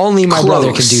 which only my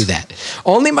brother can do that.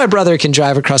 Only my brother can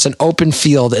drive across an open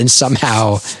field and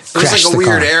somehow crash the car. It was like a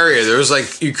weird area. There was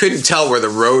like, you couldn't tell where the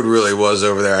road really was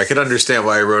over there. I could understand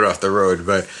why he rode off the road,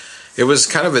 but it was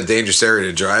kind of a dangerous area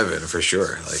to drive in for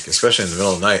sure, like especially in the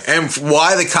middle of the night. And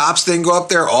why the cops didn't go up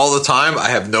there all the time, I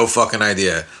have no fucking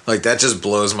idea. Like that just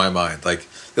blows my mind. Like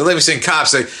the Livingston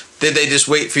cops, did they just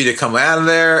wait for you to come out of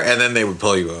there and then they would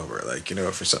pull you over, like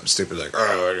for something stupid, like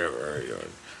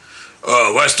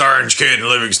West Orange kid in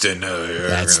Livingston.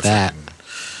 That's that.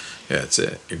 Yeah, that's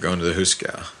it. You're going to the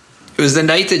Hooskow. It was the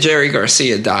night that Jerry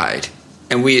Garcia died,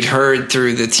 and we had heard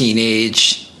through the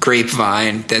teenage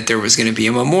grapevine that there was going to be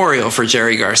a memorial for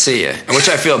Jerry Garcia, which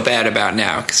I feel bad about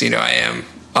now because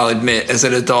I'll admit as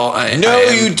an adult I am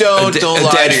you don't don't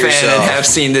lie dead to fan yourself. and have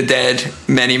seen The Dead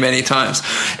many times.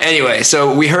 Anyway,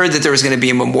 so we heard that there was going to be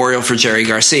a memorial for Jerry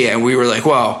Garcia, and we were like,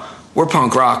 well, we're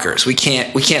punk rockers. We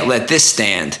can't let this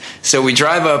stand. So we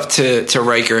drive up to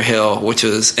Riker Hill, which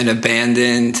was an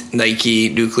abandoned Nike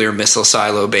nuclear missile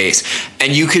silo base.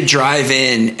 And you could drive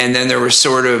in, and then there was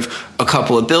sort of a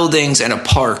couple of buildings and a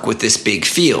park with this big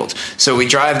field. So we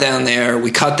drive down there,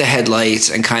 we cut the headlights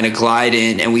and kind of glide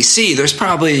in, and we see there's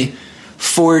probably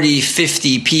 40,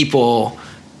 50 people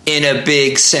in a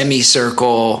big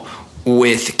semicircle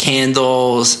with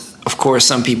candles. Of course,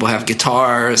 some people have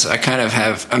guitars. I kind of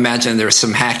have imagined there's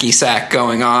some hacky sack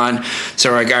going on.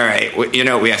 So we're like, all right, you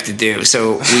know what we have to do.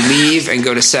 So we leave and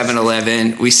go to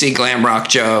 7-Eleven. We see Glam Rock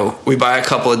Joe. We buy a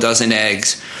couple of dozen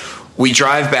eggs. We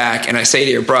drive back, and I say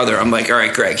to your brother, I'm like, all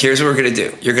right, Greg, here's what we're going to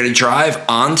do. You're going to drive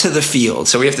onto the field.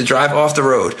 So we have to drive off the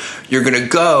road. You're going to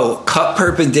go cut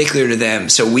perpendicular to them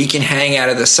so we can hang out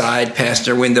of the side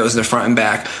passenger windows in the front and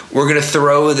back. We're going to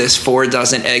throw this 4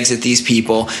 dozen eggs at these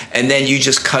people, and then you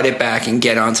just cut it back and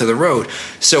get onto the road.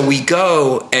 So we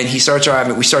go, and he starts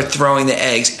driving. We start throwing the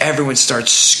eggs. Everyone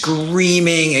starts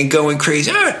screaming and going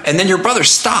crazy. And then your brother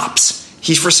stops.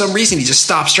 For some reason, he just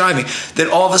stops driving. Then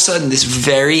all of a sudden, this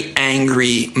very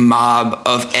angry mob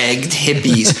of egged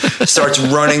hippies starts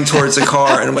running towards the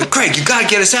car. And I'm like, Greg, you got to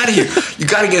get us out of here. You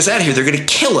got to get us out of here. They're going to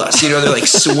kill us. You know, they're like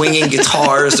swinging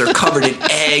guitars. They're covered in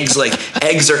eggs. Like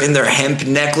eggs are in their hemp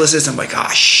necklaces. I'm like, oh,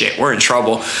 shit, we're in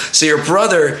trouble. So your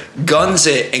brother guns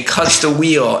it and cuts the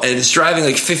wheel and is driving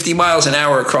like 50 miles an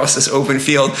hour across this open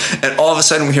field. And all of a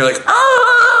sudden, we hear like,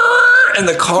 and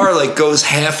the car like goes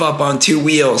half up on 2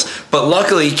 wheels, but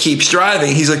luckily he keeps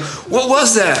driving. He's like, what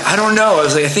was that? I don't know. I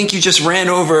was like, I think you just ran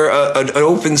over an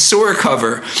open sewer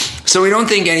cover. So we don't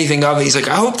think anything of it. He's like,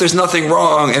 I hope there's nothing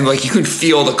wrong. And like, you could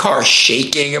feel the car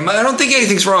shaking. I'm like, I don't think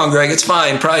anything's wrong, Greg. It's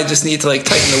fine. Probably just need to like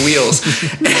tighten the wheels.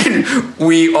 And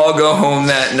we all go home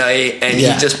that night, and he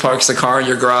just parks the car in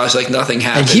your garage like nothing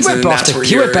happened. And he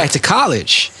went back to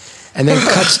college. And then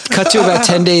cut to about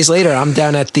 10 days later, I'm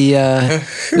down at the,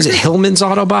 was it Hillman's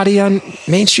Auto Body on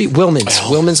Main Street?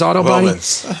 Willman's Auto Body.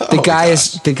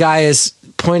 The guy is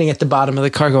pointing at the bottom of the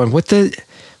car going, what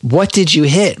did you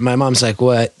hit? My mom's like,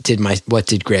 what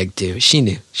did Greg do? She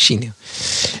knew.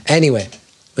 Anyway,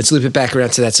 let's loop it back around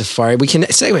to that safari. We can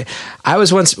segue.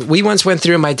 We once went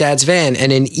through my dad's van,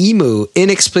 and an emu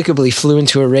inexplicably flew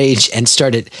into a rage and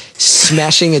started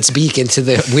smashing its beak into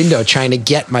the window trying to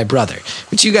get my brother.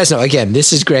 Which you guys know, again,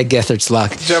 this is Greg Gethert's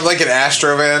luck. Did you have like an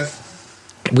Astro van?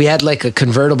 We had like a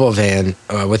convertible van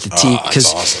with a T.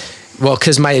 That's awesome. Well,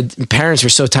 because my parents were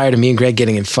so tired of me and Greg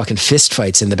getting in fucking fist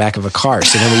fights in the back of a car,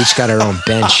 so then we each got our own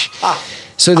bench.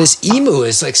 So this emu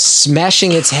is like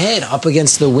smashing its head up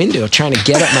against the window trying to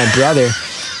get at my brother.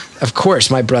 Of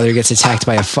course, my brother gets attacked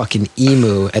by a fucking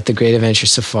emu at the Great Adventure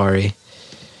Safari.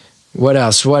 What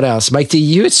else? Mike D,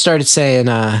 you had started saying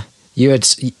you had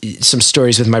some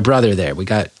stories with my brother there. We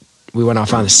went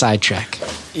off on a sidetrack.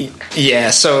 Yeah,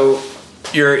 so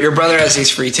your brother has these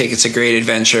free tickets to Great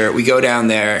Adventure. We go down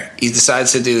there. He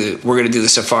decides we're going to do the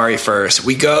safari first.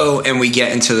 We go and we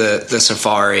get into the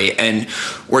safari, and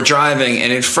we're driving,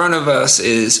 and in front of us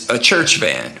is a church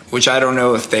van, which I don't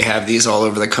know if they have these all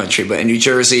over the country, but in New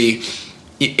Jersey,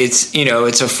 it's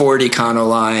a Ford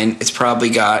Econoline. It's probably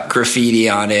got graffiti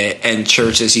on it, and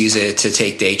churches use it to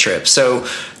take day trips. So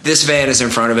this van is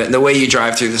in front of it, and the way you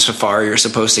drive through the safari, you're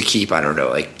supposed to keep, I don't know,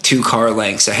 like 2 car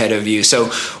lengths ahead of you.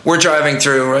 So we're driving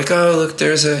through, and we're like, oh, look,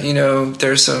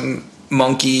 there's some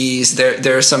monkeys,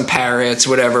 there's some parrots,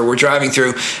 whatever. We're driving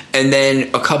through, and then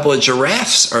a couple of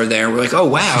giraffes are there. We're like, oh,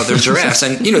 wow, they're giraffes.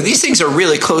 And, these things are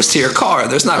really close to your car.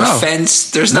 There's not a fence.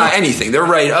 There's not anything. They're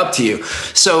right up to you.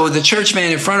 So the church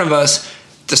van in front of us,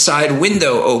 the side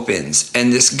window opens,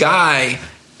 and this guy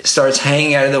starts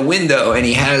hanging out of the window, and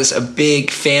he has a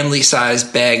big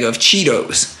family-sized bag of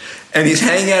Cheetos. And he's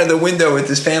hanging out of the window with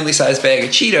this family-sized bag of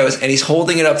Cheetos, and he's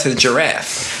holding it up to the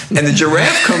giraffe. And the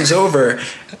giraffe comes over,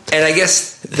 and I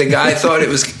guess the guy thought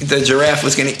the giraffe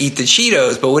was going to eat the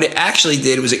Cheetos, but what it actually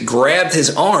did was it grabbed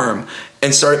his arm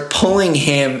and started pulling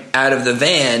him out of the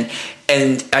van.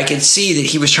 And I could see that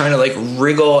he was trying to like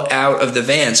wriggle out of the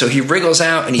van. So he wriggles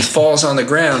out and he falls on the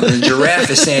ground, and the giraffe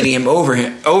is standing over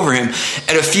him.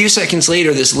 And a few seconds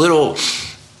later, this little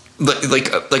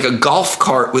like a golf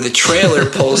cart with a trailer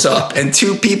pulls up, and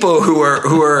 2 people who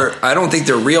are I don't think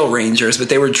they're real rangers, but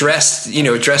they were dressed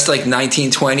like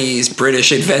 1920s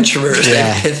British adventurers. They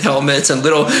had helmets and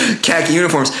little khaki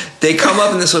uniforms. They come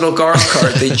up in this little golf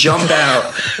cart. They jump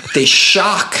out. They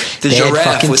shock the They had giraffe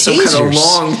fucking with some kind of tasers.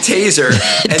 long taser.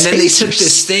 And then they took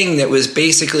this thing that was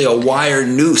basically a wire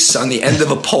noose on the end of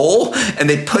a pole, and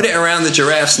they put it around the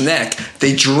giraffe's neck.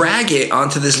 They drag it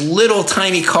onto this little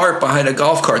tiny cart behind a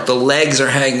golf cart. The legs are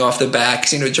hanging off the back.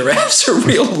 'Cause, giraffes are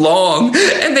real long.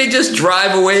 And they just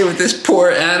drive away with this poor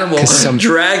animal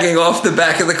dragging off the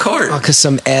back of the cart. Because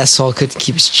some asshole could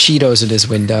keep his Cheetos in his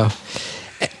window.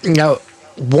 Now,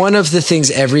 one of the things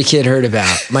every kid heard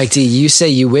about, Mike D, you say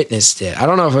you witnessed it. I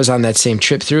don't know if I was on that same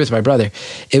trip through with my brother.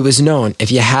 It was known,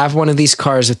 if you have one of these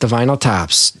cars with the vinyl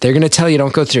tops, they're going to tell you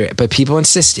don't go through it, but people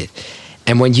insisted.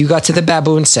 And when you got to the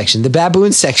baboon section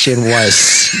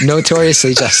was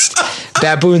notoriously just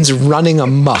baboons running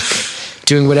amok,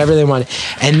 doing whatever they wanted.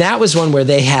 And that was one where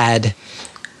they had,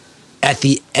 at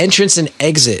the entrance and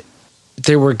exit,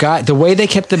 there were guys, the way they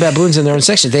kept the baboons in their own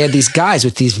section, they had these guys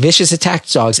with these vicious attack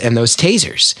dogs and those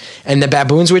tasers. And the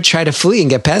baboons would try to flee and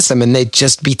get past them, and they'd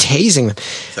just be tasing them.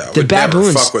 So The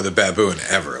baboons. never fuck with a baboon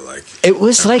ever. Like, It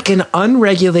was like an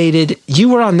unregulated, you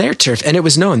were on their turf, and it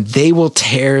was known, they will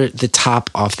tear the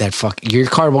top off that your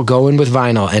car will go in with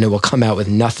vinyl and it will come out with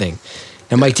nothing.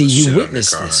 Now, Mike D, you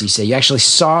witnessed this, you say. You actually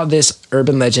saw this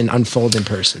urban legend unfold in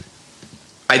person.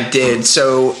 I did.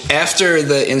 So after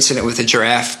the incident with the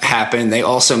giraffe happened, they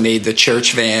also made the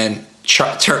church van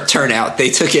turn out. They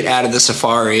took it out of the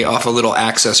safari off a little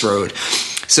access road.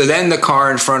 So then the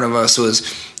car in front of us was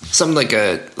something like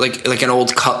an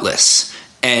old Cutlass,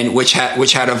 and which had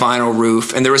a vinyl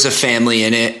roof, and there was a family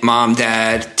in it, mom,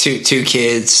 dad, two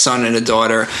kids, son and a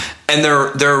daughter, and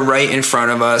they're right in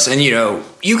front of us, and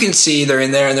you can see they're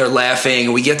in there and they're laughing,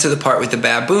 and we get to the part with the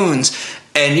baboons.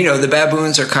 And the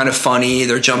baboons are kind of funny.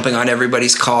 They're jumping on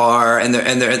everybody's car, and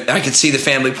I could see the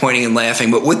family pointing and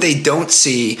laughing. But what they don't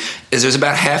see is there's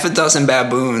about half a dozen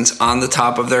baboons on the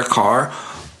top of their car,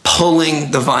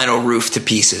 pulling the vinyl roof to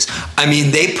pieces. I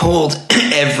mean, they pulled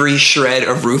every shred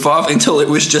of roof off until it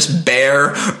was just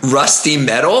bare, rusty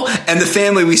metal. And the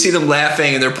family, we see them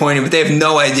laughing and they're pointing, but they have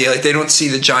no idea. Like, they don't see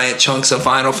the giant chunks of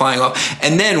vinyl flying off.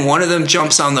 And then one of them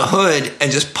jumps on the hood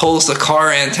and just pulls the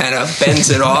car antenna, bends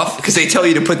it off, because they tell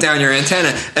you to put down your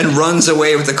antenna, and runs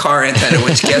away with the car antenna,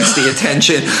 which gets the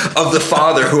attention of the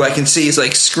father, who I can see is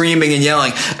like screaming and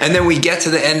yelling. And then we get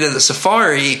to the end of the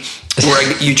safari,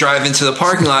 where you drive into the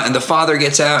parking lot, and the father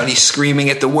gets out and he's screaming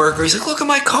at the worker. He's like, "Look at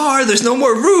my car! There's no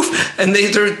more roof!" And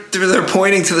they're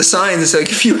pointing to the signs. It's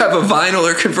like, if you have a vinyl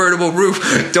or convertible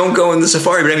roof, don't go in the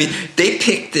safari. But I mean, they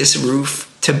picked this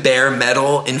roof to bare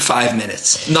metal in 5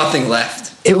 minutes. Nothing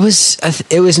left. It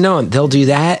was known they'll do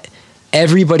that.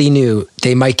 Everybody knew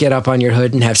they might get up on your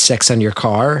hood and have sex on your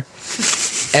car.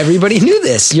 Everybody knew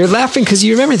this. You're laughing because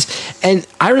you remember this. And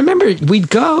I remember we'd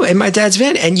go in my dad's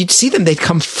van and you'd see them. They'd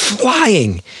come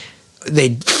flying.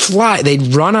 They'd fly.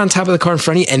 They'd run on top of the car in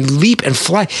front of you and leap and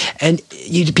fly. And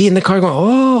you'd be in the car going,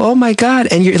 oh my God.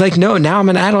 And you're like, no, now I'm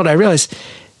an adult. I realize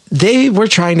they were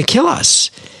trying to kill us.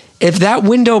 If that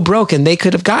window broke and they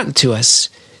could have gotten to us,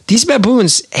 these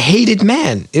baboons hated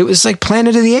man. It was like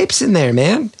Planet of the Apes in there,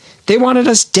 man. They wanted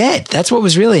us dead. That's what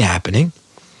was really happening.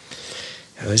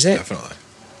 That was it. Definitely.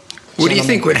 What do you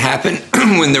think would happen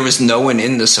when there was no one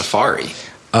in the safari?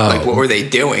 Like, what were they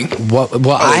doing? They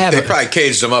probably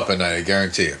caged them up at night, I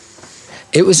guarantee you.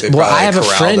 It was, I have a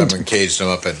friend. Them and caged them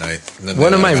up at night.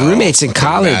 One of my roommates in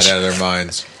college. Mad out of their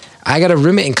minds. I got a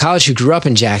roommate in college who grew up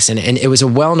in Jackson, and it was a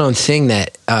well-known thing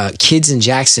that kids in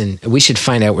Jackson, we should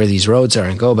find out where these roads are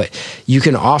and go, but you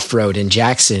can off-road in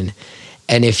Jackson.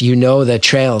 And if you know the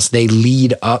trails, they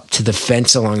lead up to the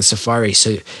fence along the safari.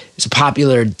 So it's a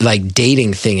popular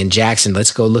dating thing in Jackson.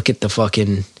 Let's go look at the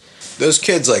fucking. Those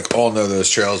kids all know those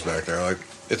trails back there. Like,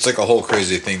 it's like a whole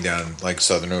crazy thing down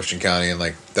Southern Ocean County and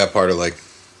that part of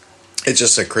it's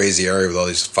just a crazy area with all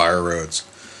these fire roads.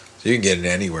 So you can get it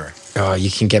anywhere. Oh,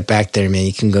 you can get back there, man.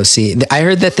 You can go see. I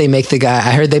heard that they make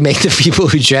the people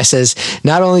who dress as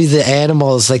not only the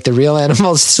animals, like the real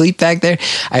animals, sleep back there.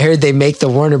 I heard they make the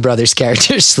Warner Brothers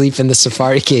characters sleep in the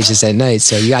safari cages at night.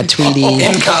 So you got Tweety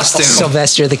in costume,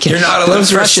 Sylvester the Kid. You're not allowed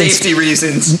for safety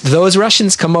reasons. Those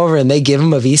Russians come over and they give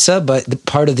them a visa, but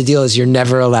part of the deal is you're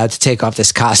never allowed to take off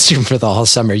this costume for the whole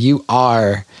summer. You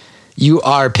are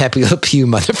Pepe Le Pew,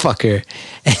 motherfucker,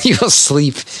 and you'll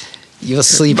sleep. You'll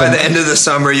sleep. By the end of the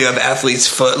summer, you have athlete's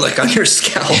foot on your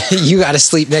scalp. You got to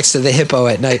sleep next to the hippo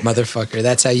at night, motherfucker.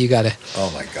 That's how you got to. Oh,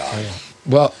 my God.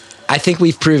 Well, I think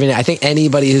we've proven it. I think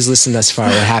anybody who's listened thus far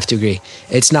would have to agree.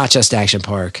 It's not just Action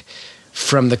Park.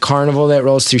 From the carnival that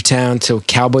rolls through town to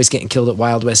cowboys getting killed at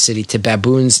Wild West City to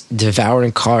baboons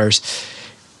devouring cars.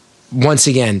 Once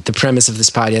again, the premise of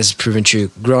this podcast is proven true.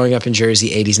 Growing up in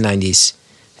Jersey, 80s, 90s,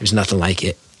 there's nothing like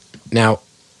it. Now,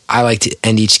 I like to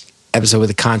end each episode with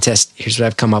a contest. Here's what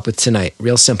I've come up with tonight.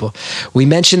 Real simple. We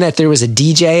mentioned that there was a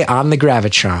DJ on the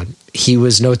Gravitron. He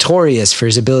was notorious for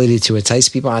his ability to entice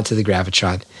people onto the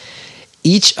Gravitron.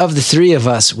 Each of the three of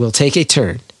us will take a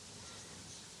turn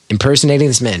impersonating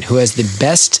this man who has the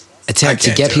best attempt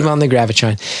to get people on the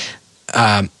Gravitron.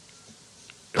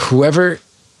 Whoever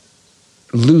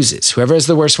loses, whoever has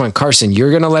the worst one, Carson,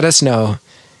 you're going to let us know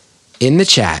in the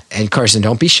chat. And Carson,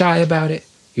 don't be shy about it.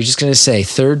 You're just going to say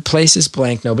third place is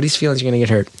blank. Nobody's feelings are going to get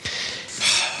hurt.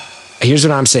 Here's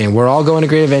what I'm saying. We're all going to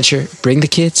Great Adventure. Bring the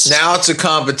kids. Now it's a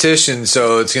competition,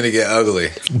 so it's going to get ugly.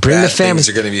 Bring the families. Things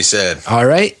are going to be said. All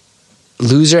right.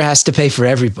 Loser has to pay for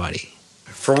everybody.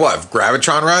 For what?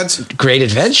 Gravitron rides? Great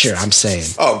Adventure, I'm saying.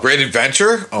 Oh, Great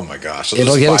Adventure? Oh my gosh.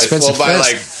 It'll get expensive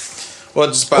We'll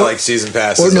just buy season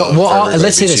passes. Or no,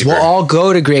 let's say this. We'll all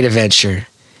go to Great Adventure.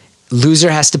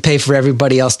 Loser has to pay for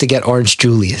everybody else to get Orange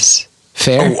Julius.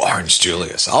 Fair? Oh, Orange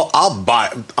Julius. I'll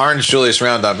buy Orange Julius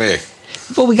round on me.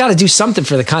 Well, we got to do something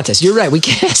for the contest. You're right. We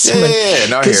can't ask somebody.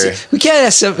 No, I hear you. We can't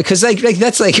ask somebody because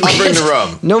that's like. I'll bring the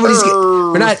rum.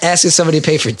 We're not asking somebody to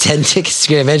pay for 10 tickets to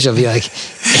Great Adventure. It'll be like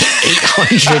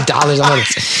 $800 a month.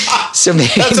 So maybe,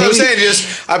 that's what I'm saying.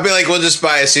 I'd be like, we'll just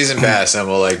buy a season pass and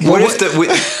we'll like. What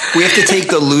if we have to take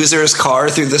the loser's car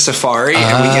through the safari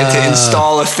and we get to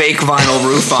install a fake vinyl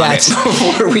roof on it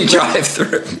before we drive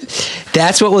through?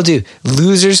 That's what we'll do.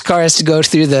 Loser's car has to go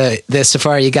through the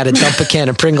safari. You got to dump a can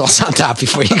of Pringles on top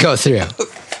before you go through.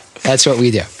 That's what we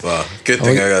do. Well, good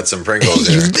thing I got some Pringles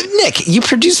there. Nick, you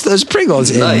produced those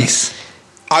Pringles. Nice.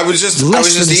 I was just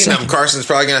eating them. Carson's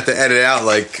probably gonna have to edit out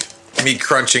like me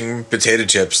crunching potato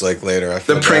chips like later.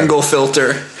 The Pringle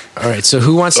filter. All right. So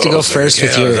who wants to go first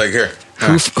with your?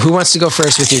 Who wants to go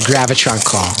first with your Gravitron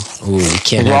call? Ooh, you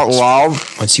can't.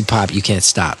 Once you pop, you can't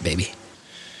stop, baby.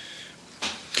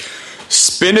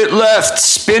 Spin it left,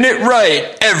 spin it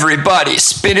right. Everybody,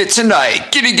 spin it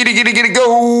tonight. Giddy,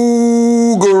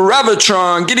 go,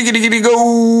 Gravitron. Giddy,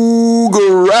 go,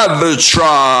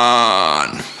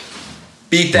 Gravitron.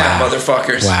 Beat that,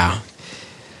 motherfuckers. Wow.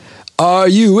 Are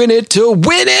you in it to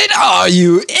win it? Are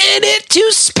you in it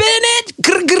to spin it?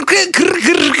 Gravitron.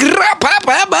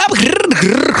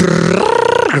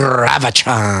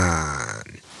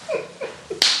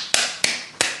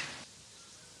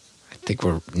 I think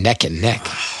we're neck and neck.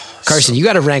 Carson, you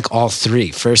got to rank all three,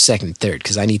 first, second, third,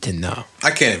 because I need to know. I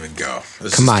can't even go.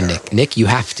 Come on, Nick. Nick, you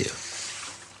have to.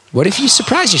 What if you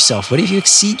surprise yourself? What if you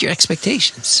exceed your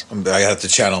expectations? I have to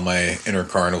channel my inner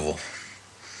carnival.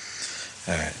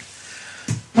 All right.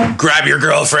 Grab your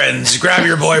girlfriends, grab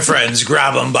your boyfriends,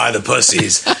 grab them by the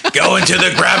pussies. Go into the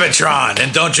Gravitron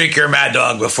and don't drink your Mad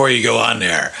Dog before you go on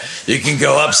there. You can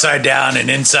go upside down and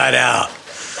inside out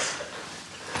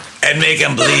and make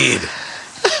them bleed.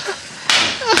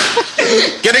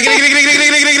 Go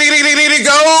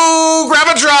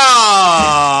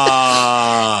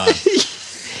Gravitron!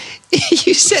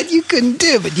 You said you couldn't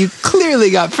do it, but you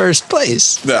clearly got first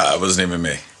place. No, it wasn't even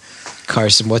me.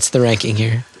 Carson, what's the ranking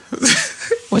here?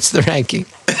 What's the ranking?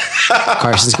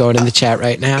 Carson's going in the chat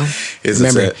right now.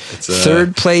 Remember,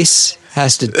 third place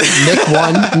has to... Nick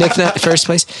won. Nick, first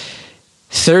place.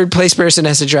 Third place person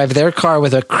has to drive their car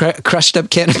with a crushed up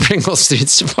can of Pringles through the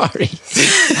safari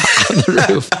on the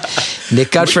roof.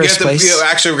 Nick got first place.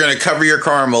 Actually, we're going to cover your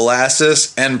car in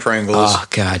molasses and Pringles. Oh,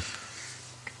 God.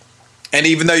 And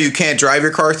even though you can't drive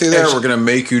your car through there, we're going to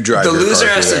make you drive your car through there. The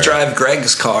loser has to drive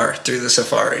Greg's car through the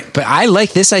safari. But I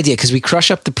like this idea because we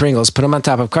crush up the Pringles, put them on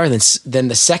top of a car, and then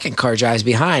the second car drives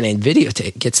behind and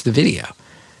gets the video.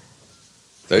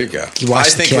 There you go. I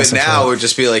think now it would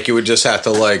just be like you would just have to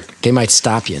like... They might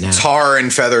stop you now. Tar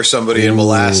and feather somebody in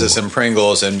molasses and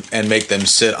Pringles and make them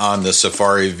sit on the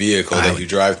safari vehicle that you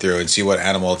drive through and see what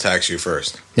animal attacks you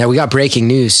first. Now, we got breaking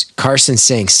news. Carson's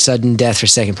saying sudden death for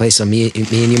second place. So me and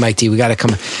you, Mike D, we got to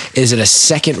come... Is it a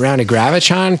second round of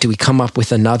Gravitron? Do we come up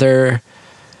with another...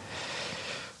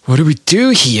 What do we do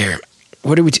here?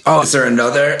 What do we do? Oh, is there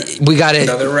another? We got it.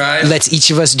 Another ride. Let's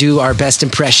each of us do our best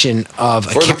impression of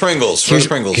the Pringles. Here's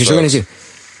what we're going to do.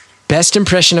 Best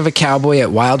impression of a cowboy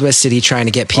at Wild West City trying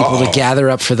to get people to gather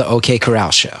up for the OK Corral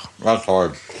show. That's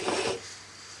hard.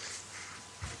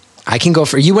 I can go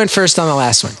for. You went first on the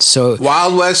last one. So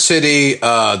Wild West City,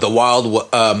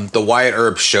 the Wyatt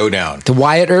Earp Showdown. The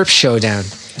Wyatt Earp Showdown /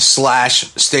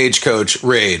 Stagecoach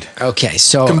Raid. Okay,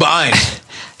 so combined.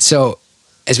 So.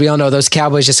 As we all know, those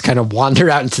cowboys just kind of wander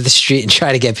out into the street and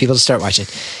try to get people to start watching.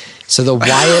 So the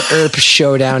Wyatt Earp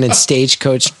Showdown and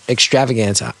Stagecoach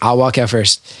Extravaganza. I'll walk out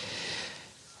first.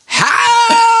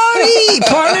 Howdy Howdy,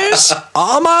 partners.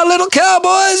 All my little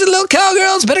cowboys and little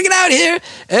cowgirls better get out here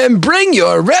and bring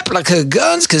your replica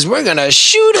guns, because we're going to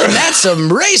shoot them at some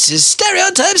racist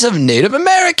stereotypes of Native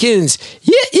Americans.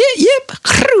 Yip, yip, yip.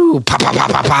 Pow, pow, pow,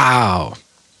 pow, pow.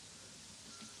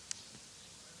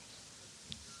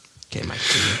 Okay, Mike.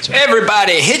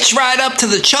 Everybody, hitch right up to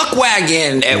the Chuck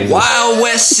Wagon at Wild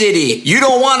West City. You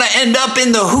don't want to end up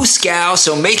in the Hooskow,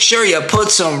 so make sure you put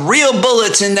some real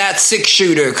bullets in that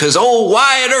 6-shooter, because old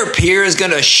Wyatt Earp here is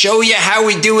going to show you how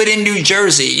we do it in New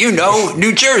Jersey. You know,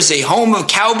 New Jersey, home of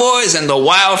cowboys and the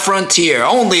wild frontier,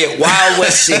 only at Wild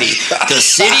West City, the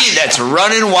city that's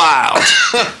running wild.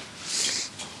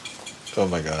 Oh,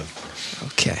 my God.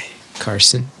 Okay,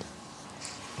 Carson.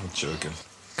 I'm joking.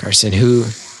 Carson, who...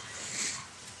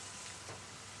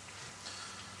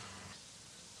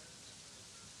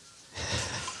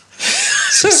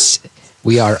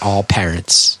 We are all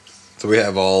parents. So we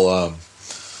have all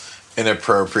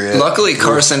inappropriate... Luckily,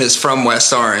 Carson is from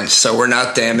West Orange, so we're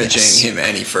not damaging him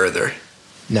any further.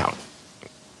 No.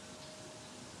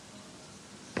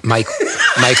 Mike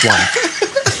won.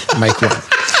 Mike won.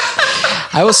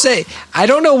 I will say, I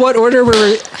don't know what order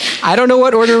we're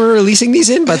releasing these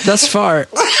in, but thus far,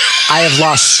 I have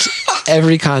lost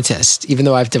every contest, even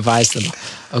though I've devised them.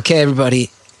 Okay, everybody,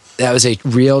 that was a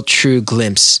real, true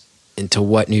glimpse into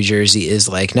what New Jersey is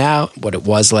like now, what it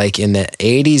was like in the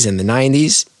 80s and the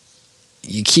 90s.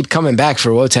 You keep coming back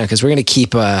for Wotown, because we're going to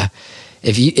keep,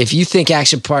 if you think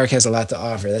Action Park has a lot to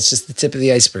offer, that's just the tip of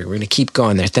the iceberg. We're going to keep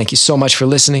going there. Thank you so much for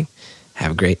listening.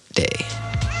 Have a great day.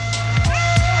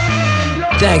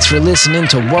 Thanks for listening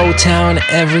to Wotown,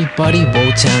 everybody.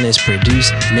 Wotown is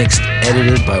produced, mixed,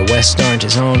 edited by West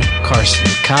Orange's own Carson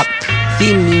Kopp.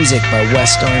 Theme music by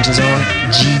West Orange's own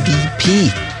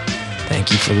GDP. Thank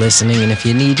you for listening, and if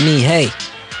you need me, hey,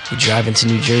 you drive into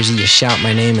New Jersey, you shout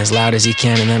my name as loud as you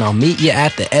can, and then I'll meet you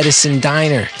at the Edison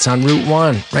Diner. It's on Route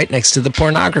 1, right next to the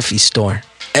pornography store.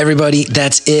 Everybody,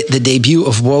 that's it. The debut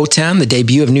of Wotown, the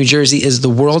debut of New Jersey is the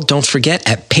World. Don't forget,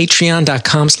 at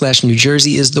patreon.com/New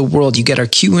Jersey is the World. You get our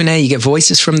Q&A, you get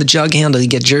voices from the Jug Handle, you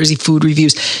get Jersey food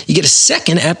reviews, you get a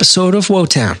second episode of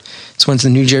Wotown. This one's the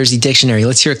New Jersey Dictionary.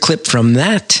 Let's hear a clip from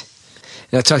that.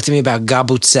 Now talk to me about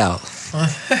gabutzel.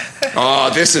 Oh,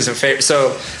 this is a favorite.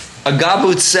 So, a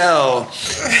gabutzel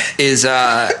is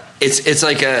it's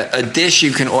like a dish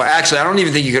you can, or actually, I don't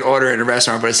even think you could order it at a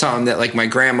restaurant, but it's something that like my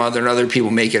grandmother and other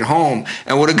people make at home.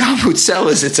 And what a gabutzel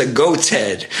is, it's a goat's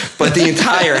head, but the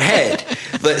entire head.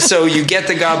 So you get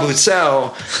the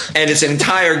gabutzel, and it's an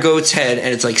entire goat's head,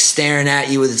 and it's like staring at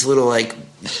you with its little like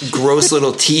gross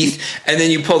little teeth, and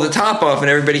then you pull the top off and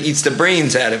everybody eats the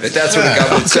brains out of it. That's what a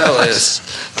gabutzel is.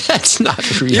 That's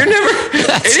not real. You're never...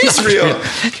 It is real.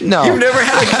 No. You've never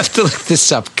had I have to look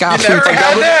this up. You never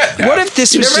had that? What if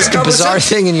this was just a bizarre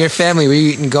thing in your family where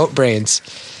you're eating goat brains?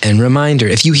 And reminder,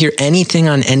 if you hear anything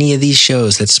on any of these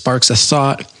shows that sparks a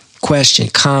thought, question,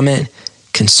 comment,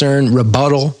 concern,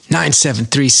 rebuttal,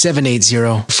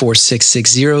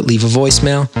 973-780-4660. Leave a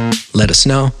voicemail. Let us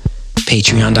know.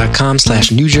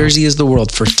 Patreon.com/New Jersey is the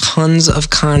World for tons of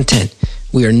content.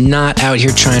 We are not out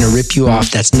here trying to rip you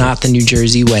off. That's not the New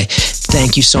Jersey way.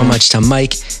 Thank you so much to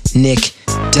Mike, Nick,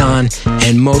 Don,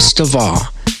 and most of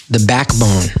all, the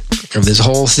backbone of this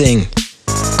whole thing,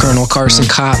 Colonel Carson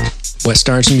Kopp, West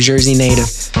Orange, New Jersey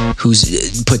native,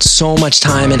 who's put so much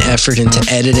time and effort into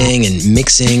editing and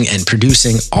mixing and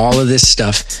producing all of this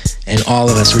stuff. And all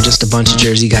of us, we're just a bunch of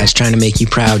Jersey guys trying to make you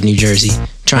proud, New Jersey,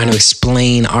 trying to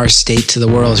explain our state to the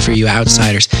world for you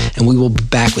outsiders. And we will be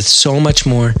back with so much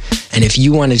more. And if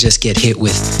you want to just get hit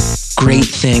with great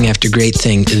thing after great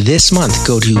thing this month,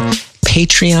 go to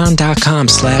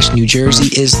patreon.com/New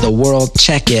Jersey is the World.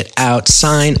 Check it out.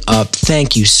 Sign up.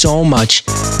 Thank you so much.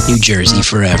 New Jersey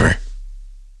forever.